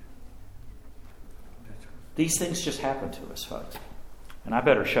 These things just happen to us, folks. And I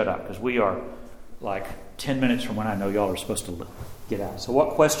better shut up because we are like 10 minutes from when I know y'all are supposed to get out. So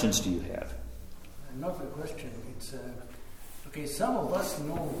what questions do you have? Not a question. It's okay. Some of us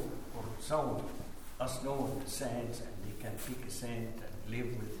know, or some of us know the saints, and they can pick a saint and live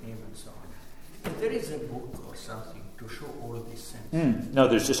with him and so on. But there is a book or something to show all these saints. No,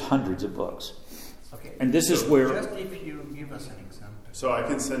 there's just hundreds of books. Okay. And this is where... Just if you give us an example. So I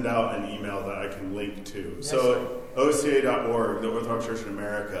can send out an email that I can link to. Yes, so OCA.org, the Orthodox Church in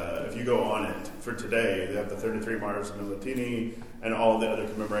America, if you go on it, for today, they have the 33 Martyrs of Milutini and all the other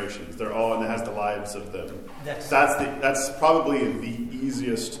commemorations. They're all, and it has the lives of them. That's probably the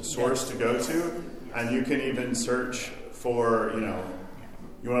easiest source to go to. And you can even search for,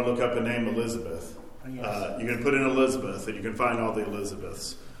 you want to look up the name Elizabeth. Yes. You can put in Elizabeth, and you can find all the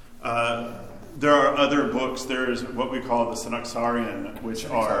Elizabeths. There are other books. There's what we call the Synaxarion, which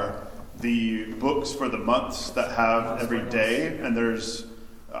are the books for the months that have every day. And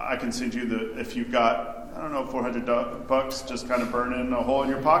I can send you if you've got, $400 just kind of burn in a hole in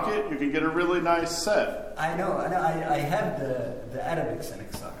your pocket, you can get a really nice set. I know. I have the Arabic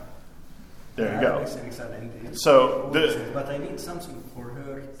Synaxarion. There you go. But I need something for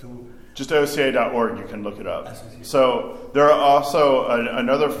her to... Just OCA.org, you can look it up. So there are also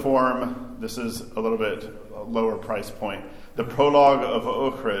another form, this is a little bit lower price point. the Prologue of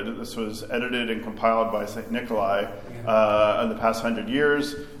Ohrid. This was edited and compiled by St. Nikolai in the past 100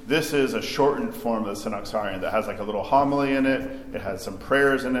 years. This is a shortened form of the Synaxarion that has like a little homily in it. It has some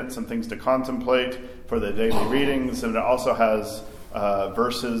prayers in it, some things to contemplate for the daily readings, and it also has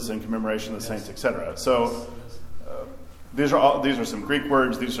verses in commemoration of the saints, etc. So these are some Greek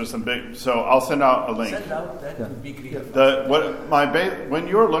words. These are some big. So I'll send out a link. Send out that would be great. When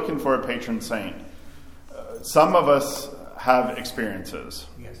you're looking for a patron saint, some of us have experiences.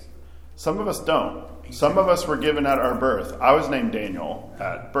 Yes. Some of us don't. Some of us were given at our birth. I was named Daniel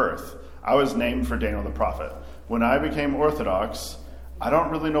at birth. I was named for Daniel the prophet. When I became Orthodox, I don't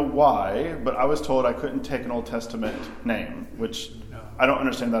really know why, but I was told I couldn't take an Old Testament name, which I don't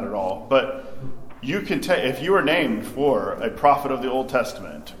understand that at all. But you can take, if you were named for a prophet of the Old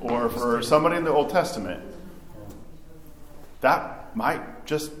Testament or for somebody in the Old Testament, that might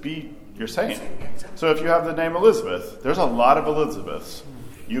just be your saint. So if you have the name Elizabeth, there's a lot of Elizabeths.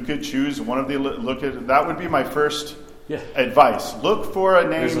 You could choose one of the, that would be my first advice. Look for a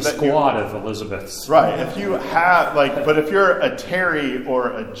name. There's a squad of Elizabeths. Right. If you have, but if you're a Terry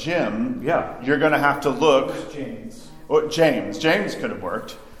or a Jim, you're going to have to look. James. Or James could have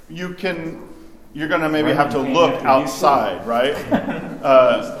worked. You're going to maybe have to look outside, right?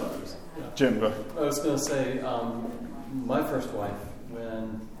 Jim, go ahead. I was going to say, my first wife,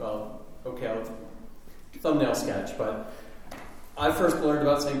 thumbnail sketch, but I first learned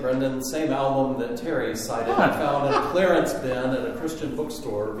about St. Brendan, the same album that Terry cited. I found in a clearance bin at a Christian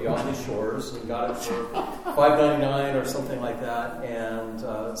bookstore beyond these shores and got it for $5.99 or something like that.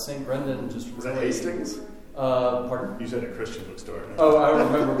 And St. Brendan just Was that Hastings? Pardon? You said a Christian bookstore. Oh, I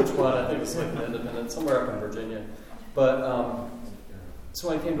don't remember which one. I think it was like an independent, somewhere up in Virginia. But so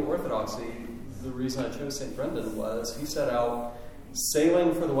when I came to Orthodoxy, the reason I chose St. Brendan was he set out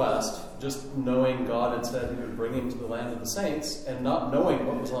sailing for the West, just knowing God had said he would bring him to the land of the saints, and not knowing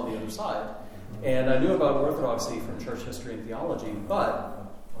what was on the other side. And I knew about Orthodoxy from church history and theology, but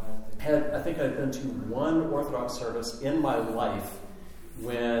I think I'd been to one Orthodox service in my life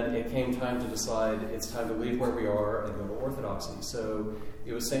when it came time to decide it's time to leave where we are and go to Orthodoxy. So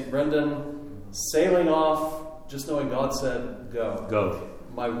it was St. Brendan sailing off, just knowing God said, go. Go.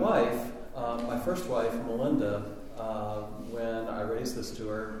 My wife, my first wife, Melinda, when I raised this to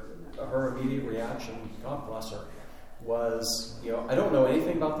her, her immediate reaction, God bless her, was, I don't know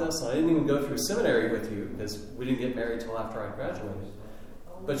anything about this, and I didn't even go through seminary with you because we didn't get married till after I graduated.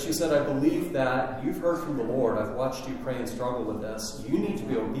 But she said, I believe that you've heard from the Lord. I've watched you pray and struggle with this. You need to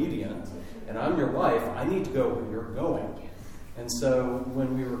be obedient, and I'm your wife. I need to go where you're going. And so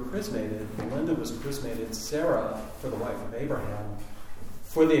when we were chrismated, Melinda was chrismated Sarah for the wife of Abraham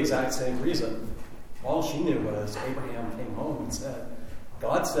for the exact same reason. All she knew was Abraham came home and said,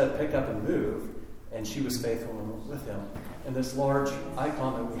 God said, pick up and move, and she was faithful and went with him. And this large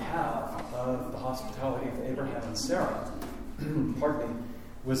icon that we have of the hospitality of Abraham and Sarah, pardon me,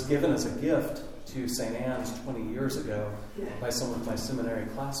 was given as a gift to St. Anne's 20 years ago by some of my seminary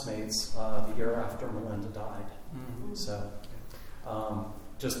classmates the year after Melinda died. Mm-hmm. So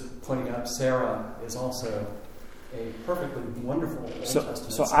just pointing out, Sarah is also a perfectly wonderful Old Testament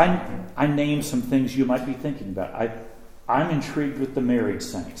So I named some things you might be thinking about. I'm intrigued with the married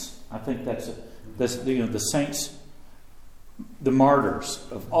saints. I think that's the saints, the martyrs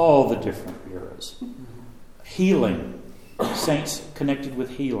of all the different eras. Healing, saints connected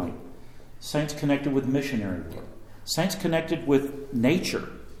with healing, saints connected with missionary work, saints connected with nature.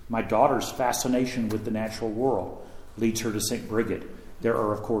 My daughter's fascination with the natural world leads her to St. Brigid. There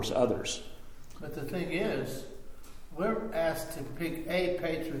are, of course, others. But the thing is, we're asked to pick a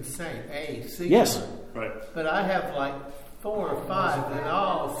patron saint, a singular. Yes. Right. But I have like 4 or 5 that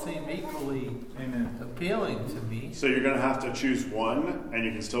all seem equally appealing to me. So you're going to have to choose one, and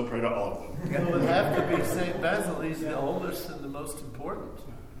you can still pray to all of them. It would have to be St. Basil. He's the oldest and the most important.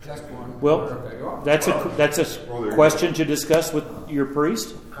 Just one. Well, that's a question to discuss with your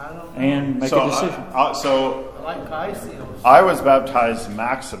priest and make a decision. I like Paisios. I was baptized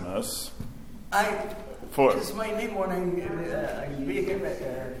Maximus. It's my name when I became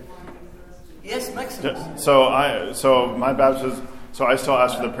yes, Maximus. So my baptism. So I still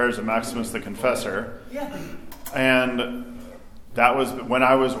ask for the prayers of Maximus the Confessor. Yeah. And that was when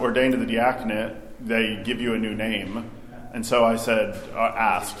I was ordained to the diaconate. They give you a new name, and so I said,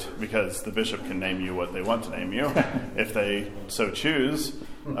 asked, because the bishop can name you what they want to name you, if they so choose.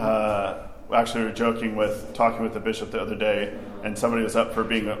 Actually, we were talking with the bishop the other day, and somebody was up for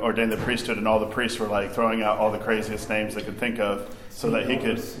being ordained to the priesthood, and all the priests were like throwing out all the craziest names they could think of, so that he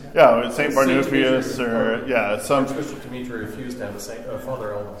could, St. Barnupius, or some. Archbishop Dimitri refused to have a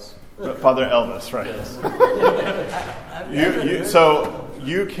Father Elvis. Father Elvis, right? Yes. So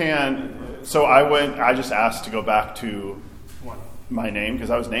I just asked to go back to my name because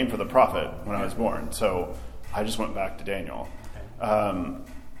I was named for the prophet when I was born. So I just went back to Daniel. I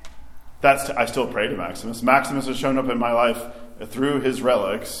still pray to Maximus. Maximus has shown up in my life through his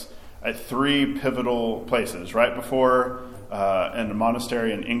relics at 3 pivotal places. Right before, in a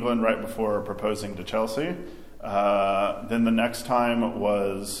monastery in England, right before proposing to Chelsea. Then the next time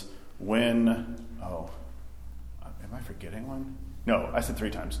was when, am I forgetting one? No, I said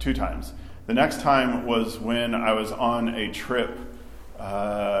 3 times, 2 times. The next time was when I was on a trip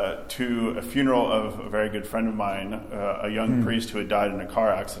to a funeral of a very good friend of mine, a young priest who had died in a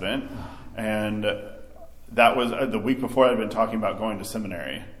car accident. And that was the week before I'd been talking about going to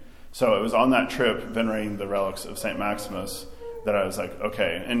seminary. So it was on that trip, venerating the relics of St. Maximus, that I was like,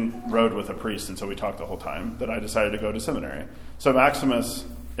 okay, and rode with a priest, and so we talked the whole time, that I decided to go to seminary. So Maximus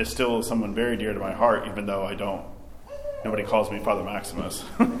is still someone very dear to my heart, even though nobody calls me Father Maximus,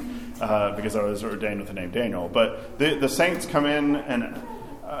 because I was ordained with the name Daniel. But the saints come in and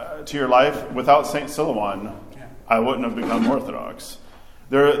to your life. Without Saint Silouan, I wouldn't have become Orthodox.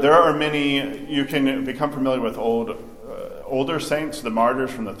 There are many, you can become familiar with older saints, the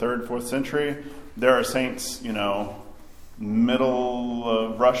martyrs from the 3rd, 4th century. There are saints, middle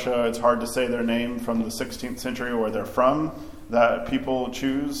of Russia, it's hard to say their name, from the 16th century or where they're from, that people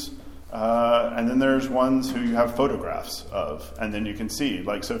choose. And then there's ones who you have photographs of, and then you can see.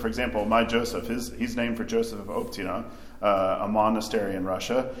 So for example, my Joseph, he's named for Joseph of Optina, a monastery in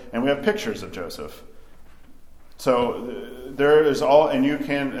Russia, and we have pictures of Joseph. So there's all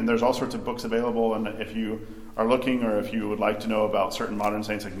sorts of books available, and if you are looking or if you would like to know about certain modern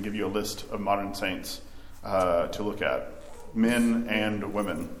saints, I can give you a list of modern saints to look at, men and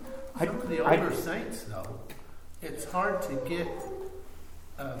women. Some of the older saints, though, it's hard to get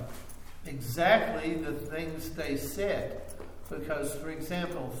exactly the things they said. Because, for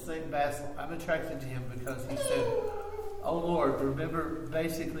example, St. Basil, I'm attracted to him because he said, "Oh Lord, remember,"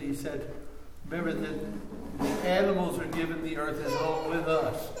 basically he said, "remember that the animals are given the earth as home with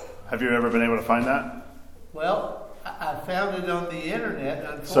us." Have you ever been able to find that? Well, I found it on the internet,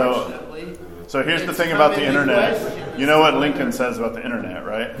 unfortunately. So here's the thing about the internet. You know what Lincoln says about the internet,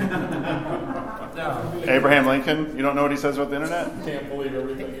 right? No. Abraham Lincoln, you don't know what he says about the internet? Can't believe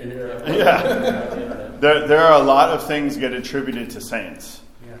everything you hear. Yeah. There are a lot of things get attributed to saints.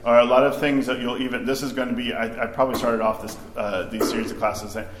 Or a lot of things that this is going to be, I probably started off these series of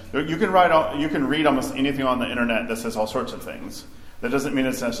classes saying, you can read almost anything on the internet that says all sorts of things. That doesn't mean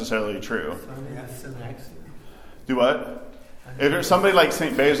it's necessarily true. Do what? If there's somebody like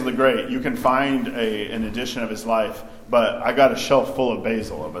St. Basil the Great, you can find an edition of his life, but I got a shelf full of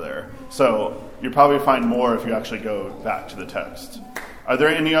Basil over there. So you'll probably find more if you actually go back to the text. Are there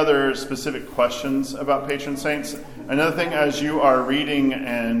any other specific questions about patron saints? Another thing, as you are reading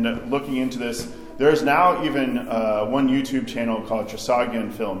and looking into this, there's now even one YouTube channel called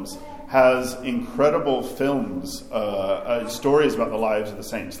Trisagion Films, has incredible films, stories about the lives of the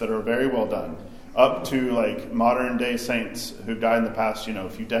saints that are very well done. Up to modern day saints who've died in the past, a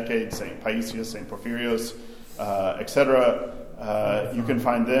few decades, Saint Paisius, Saint Porphyrios, etc. You can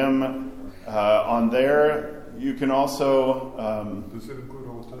find them on there. You can also. Does it include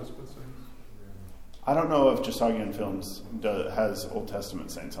Old Testament saints? I don't know if Trisagion Films has Old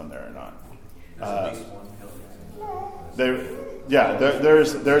Testament saints on there or not. There's at least one.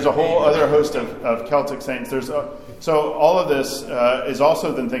 There's a whole other host of Celtic saints. So all of this is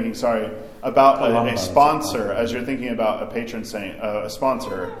also then thinking, about a sponsor, as you're thinking about a patron saint, a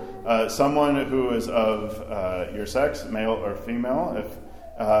sponsor, someone who is of your sex, male or female,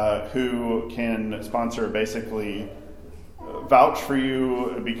 who can sponsor, basically vouch for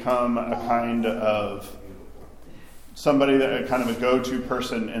you, become a kind of somebody that kind of a go-to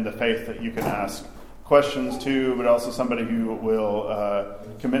person in the faith that you can ask questions to, but also somebody who will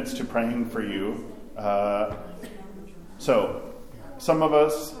commits to praying for you. So some of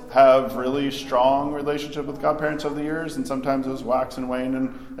us have really strong relationship with godparents over the years, and sometimes those wax and wane,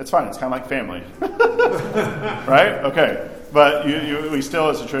 and it's fine. It's kind of like family. Right? Okay. But we still,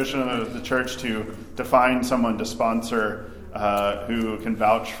 as a tradition of the church, to find someone to sponsor who can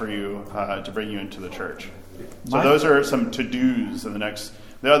vouch for you to bring you into the church. So those are some to-dos in the next.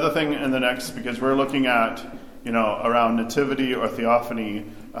 The other thing in the next, because we're looking at, around nativity or theophany,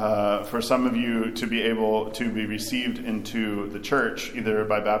 for some of you to be able to be received into the church, either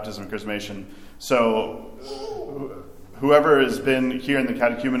by baptism or chrismation. So whoever has been here in the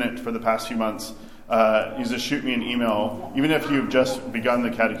catechumenate for the past few months, you just shoot me an email, even if you've just begun the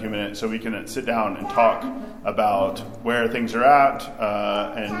catechumenate, so we can sit down and talk about where things are at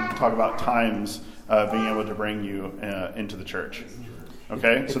and talk about times being able to bring you into the church.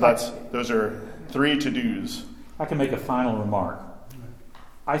 Okay, so those are 3 to-dos. I can make a final remark.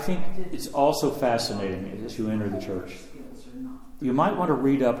 I think it's also fascinating as you enter the church. You might want to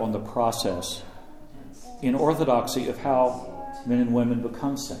read up on the process in Orthodoxy of how men and women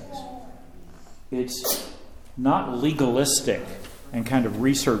become saints. It's not legalistic and kind of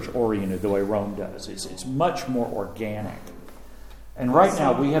research-oriented the way Rome does. It's much more organic. And right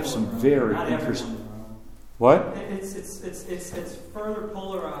now we have some very interesting... What? It's further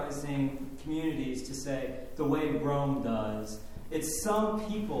polarizing communities to say the way Rome does. It's some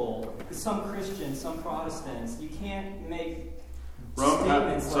people, some Christians, some Protestants. You can't make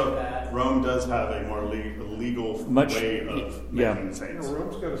statements like that. Rome does have a more legal way of making saints.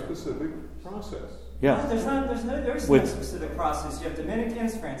 Rome's got a specific process. Yeah. There's no specific process. You have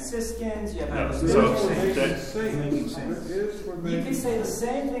Dominicans, Franciscans, you have you can say the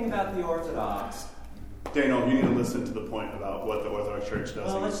same thing about the Orthodox. Daniel, you need to listen to the point about what the Orthodox Church does.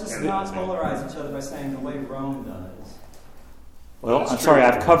 Well, let's just not polarize each other by saying the way Rome does. Well, I'm sorry,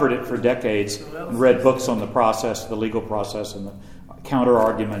 I've covered it for decades and read books on the process, the legal process, and the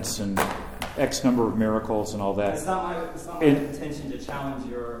counter-arguments and X number of miracles and all that. It's not my intention to challenge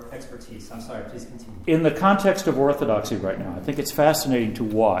your expertise. I'm sorry, please continue. In the context of Orthodoxy right now, I think it's fascinating to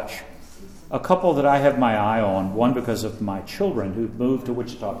watch a couple that I have my eye on, one because of my children who moved to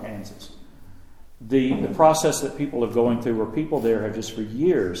Wichita, Kansas. The process that people are going through, where people there have just for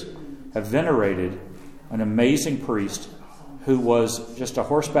years have venerated an amazing priest who was just a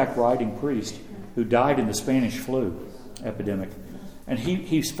horseback riding priest who died in the Spanish flu epidemic. And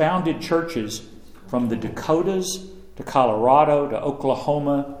he's founded churches from the Dakotas to Colorado to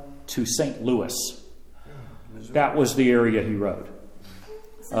Oklahoma to St. Louis. That was the area he rode.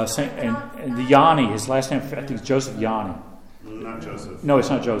 And the Yanni, his last name, I think it's Joseph Yanni. Not Joseph. No,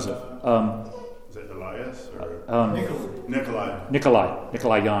 it's not Joseph. Is it Elias or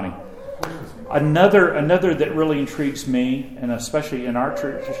Nikolai Yanni. Another that really intrigues me, and especially in our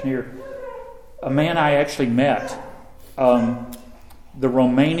tradition here, a man I actually met, the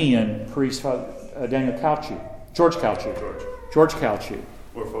Romanian priest, Daniel Calciu, George Calciu,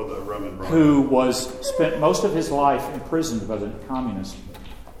 or for the Roman Bride, who spent most of his life imprisoned by the communists,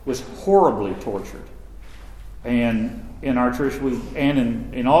 was horribly tortured, and in our church,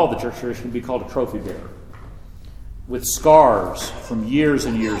 in all the church tradition, would be called a trophy bearer, with scars from years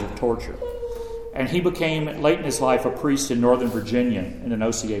and years of torture. And he became, late in his life, a priest in Northern Virginia in an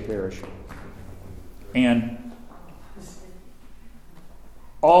OCA parish. And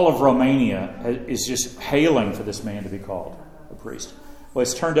all of Romania is just hailing for this man to be called a priest. Well,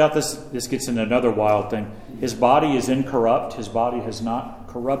 it's turned out this gets into another wild thing. His body is incorrupt. His body has not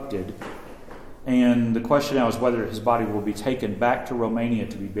corrupted. And the question now is whether his body will be taken back to Romania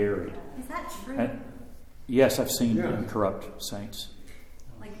to be buried. Is that true? Yes, I've seen incorrupt saints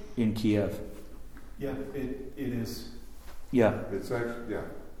in Kiev. Yeah, it is. Yeah. It's actually,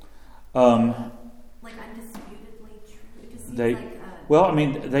 like undisputedly true. It just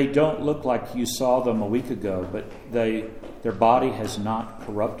seems they don't look like you saw them a week ago, but their body has not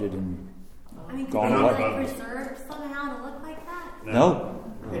corrupted and gone away. Preserved somehow to look like that? No.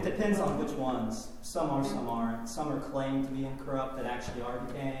 It depends on which ones. Some are, some aren't. Some are claimed to be incorrupt that actually are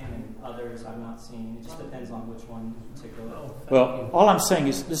decaying, and others I've not seen. It just depends on which one in particular. Well, all I'm saying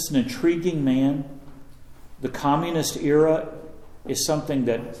is this is an intriguing man. The communist era is something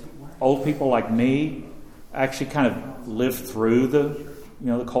that old people like me actually kind of lived through the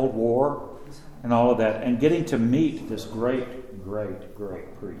Cold War and all of that, and getting to meet this great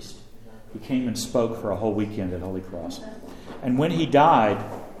priest. He came and spoke for a whole weekend at Holy Cross. And when he died,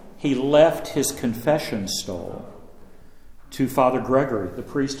 he left his confession stole to Father Gregory, the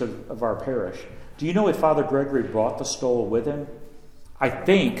priest of our parish. Do you know if Father Gregory brought the stole with him? I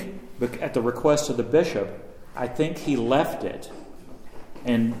think, at the request of the bishop, I think he left it.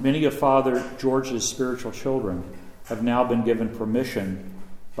 And many of Father George's spiritual children have now been given permission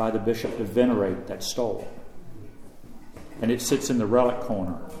by the bishop to venerate that stole. And it sits in the relic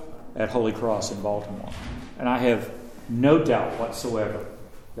corner at Holy Cross in Baltimore. And I have no doubt whatsoever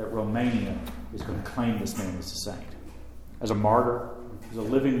that Romania is going to claim this man as a saint, as a martyr, as a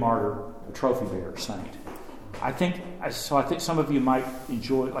living martyr, a trophy bearer saint. I think some of you might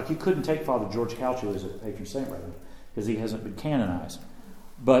enjoy, like you couldn't take Father George Calciu as a patron saint right now because he hasn't been canonized.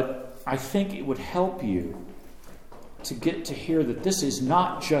 But I think it would help you to get to hear that this is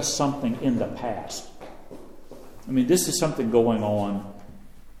not just something in the past. I mean, this is something going on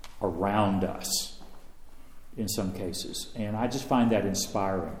around us. in some cases. And I just find that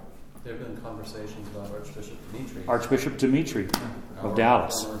inspiring. There have been conversations about Archbishop Dimitri. Archbishop Dimitri of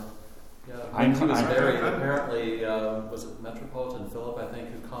Dallas. Yeah, when he was buried, apparently, was it Metropolitan Philip, I think,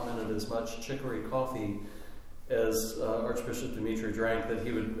 who commented as much chicory coffee as Archbishop Dimitri drank that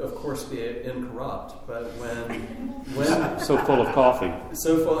he would, of course, be incorrupt. But when so full of coffee,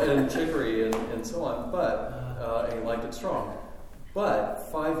 so full and chicory and so on, but and he liked it strong. But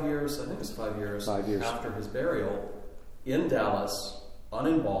 5 years, I think it was 5 years after his burial, in Dallas,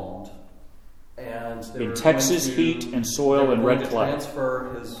 unembalmed, and they in Texas heat and soil and red clay.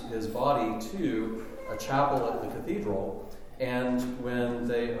 Transfer his body to a chapel at the cathedral, and when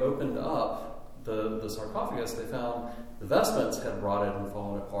they opened up the sarcophagus, they found the vestments had rotted and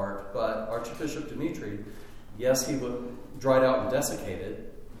fallen apart, but Archbishop Dimitri, yes, he looked dried out and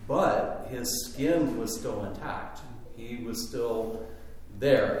desiccated, but his skin was still intact. He was still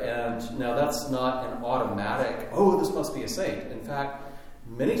there. And now that's not an automatic, oh, this must be a saint. In fact,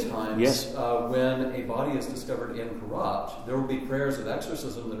 many times when a body is discovered incorrupt, there will be prayers of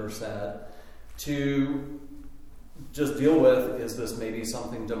exorcism that are said to just deal with, is this maybe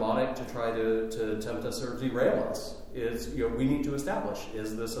something demonic to try to tempt us or derail us? We need to establish,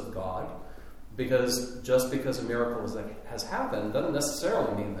 is this of God? Because just because a miracle has happened doesn't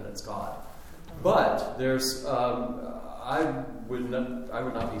necessarily mean that it's God. But there's, I would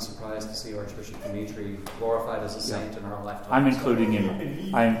not be surprised to see Archbishop Dimitri glorified as a saint in our lifetime. I'm including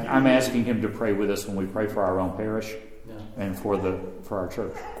him. I'm asking him to pray with us when we pray for our own parish and for our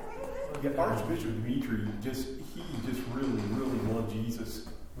church. Yeah, Archbishop Dimitri just really, really loved Jesus.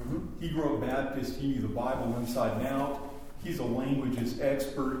 Mm-hmm. He grew up Baptist. He knew the Bible inside and out. He's a languages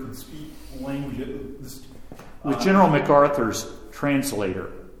expert. Can speak languages. With General MacArthur's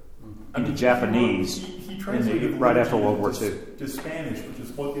translator into Japanese, he translated right after World War II to Spanish, which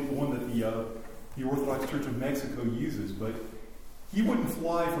is the one that the Orthodox Church of Mexico uses. But he wouldn't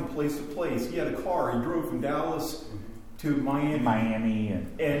fly from place to place. He had a car. He drove from Dallas to Miami,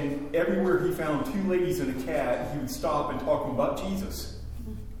 and everywhere he found two ladies and a cat, he would stop and talk about Jesus.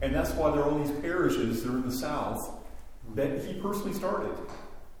 And that's why there are all these parishes that are in the South that he personally started.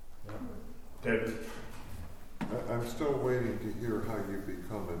 David? I'm still waiting to hear how you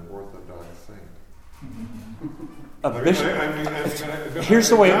become an Orthodox saint. A bishop. Here's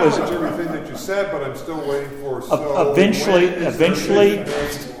the way it was. Everything that you said, but I'm still waiting for. Eventually, the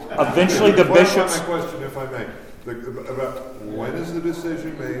bishops. My question, if I may, about when is the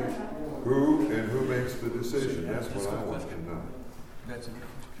decision made? Who makes the decision? That's what I want to know.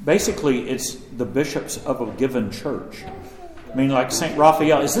 Basically, it's the bishops of a given church. I mean, like St.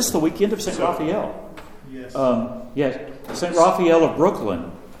 Raphael. Is this the weekend of St. Raphael? Yes. Yes. St. Raphael of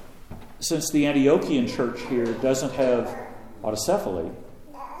Brooklyn. Since the Antiochian church here doesn't have autocephaly,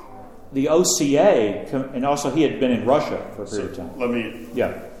 the OCA, and also he had been in Russia for a period of time.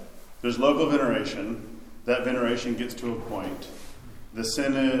 There's local veneration. That veneration gets to a point. The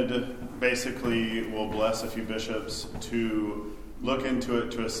synod basically will bless a few bishops to look into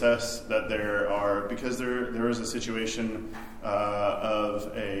it, to assess that there are, because there is a situation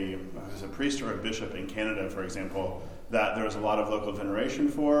of a priest or a bishop in Canada, for example, that there was a lot of local veneration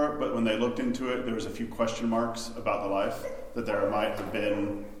for, but when they looked into it, there was a few question marks about the life, that there might have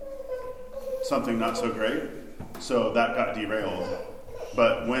been something not so great, so that got derailed.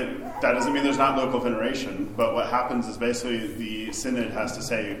 But that doesn't mean there's not local veneration, but what happens is basically the synod has to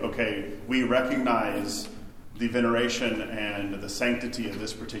say, okay, we recognize the veneration and the sanctity of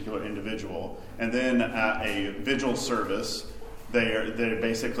this particular individual, and then at a vigil service, they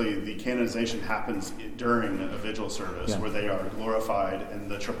basically, the canonization happens during a vigil service where they are glorified, and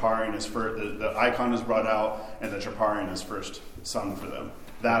the troparion is the icon is brought out, and the troparion is first sung for them.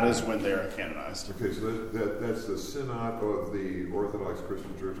 That is when they are canonized. Okay, so that's the synod of the Orthodox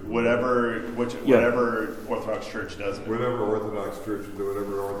Christian Church. Whatever Orthodox Church does it. Whatever Orthodox Church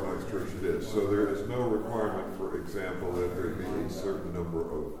it is. So there is no requirement, for example, that there be a certain number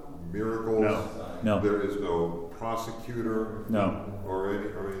of miracles. No. There is no prosecutor. No. Or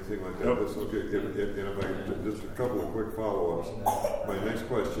anything like that. Nope. That's okay. Just a couple of quick follow-ups. My next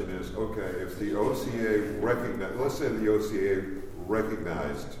question is, okay, if the OCA let's say the OCA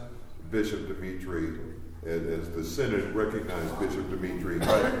recognized Bishop Dimitri, as the Synod recognized Bishop Dimitri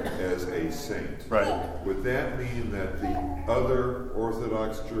as a saint. Right. Would that mean that the other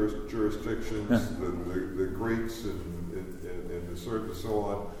Orthodox jurisdictions, the Greeks and the Serbs and so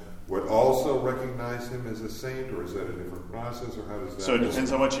on, would also recognize him as a saint, or is that a different process, or how does that? So it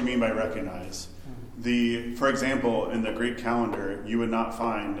depends on what you mean by recognize. For example, in the Greek calendar, you would not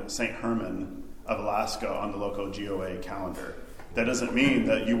find Saint Herman of Alaska on the local GOA calendar. That doesn't mean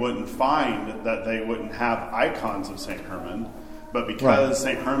that you wouldn't find that they wouldn't have icons of St. Herman, but because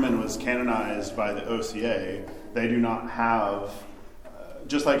St. Herman was canonized by the OCA, they do not have,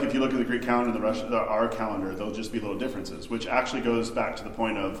 just like if you look at the Greek calendar and our calendar, there'll just be little differences, which actually goes back to the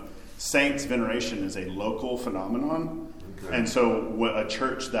point of saints veneration is a local phenomenon. Okay. And so a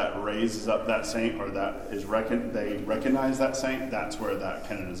church that raises up that saint or that is they recognize that saint, that's where that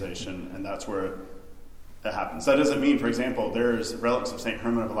canonization, and that's where it happens. That doesn't mean, for example, there's relics of St.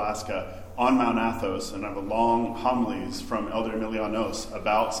 Herman of Alaska on Mount Athos, and I have a long homilies from Elder Emilianos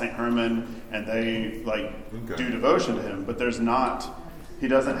about St. Herman, and they do devotion to him, but he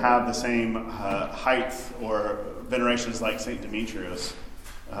doesn't have the same height or venerations like St. Demetrius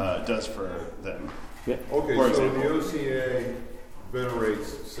does for them. Yeah. Okay, for so the OCA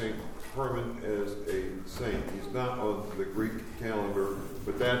venerates St. Herman as a saint. He's not on the Greek calendar,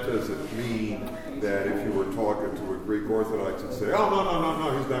 but that doesn't mean that if you were talking to a Greek Orthodox and say, oh,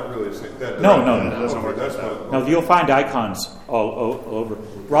 no, he's not really a saint. That doesn't work. That's not. No, you'll find icons all over.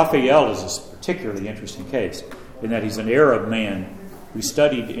 Raphael is a particularly interesting case in that he's an Arab man who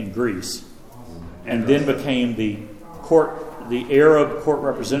studied in Greece and then became the Arab court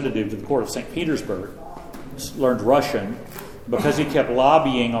representative to the court of St. Petersburg, learned Russian. Because he kept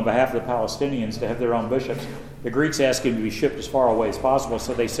lobbying on behalf of the Palestinians to have their own bishops, the Greeks asked him to be shipped as far away as possible,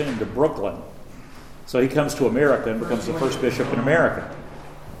 so they sent him to Brooklyn. So he comes to America and becomes the first bishop in America.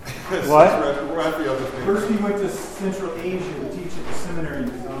 What? First he went to Central Asia to teach at the seminary in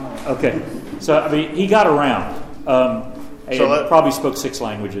Kazan. Okay. So, he got around. Probably spoke 6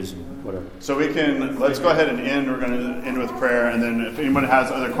 languages and whatever. So let's go ahead and end. We're going to end with prayer, and then if anyone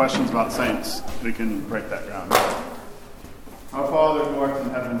has other questions about saints, we can break that ground. Our Father who art in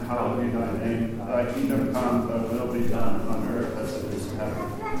heaven, hallowed be thy name. Thy kingdom come, thy will be done on earth as it is in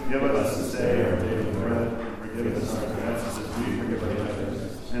heaven. Give us this day our daily bread, and forgive us our debts as we forgive our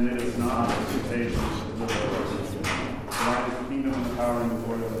debtors. And lead us not into temptation, but deliver us from evil. For thine is the kingdom and the power and the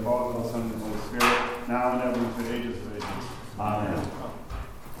glory of the Father, the Son, and the Holy Spirit, now and ever, and to the ages of ages. Amen.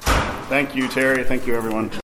 Thank you, Terry. Thank you, everyone.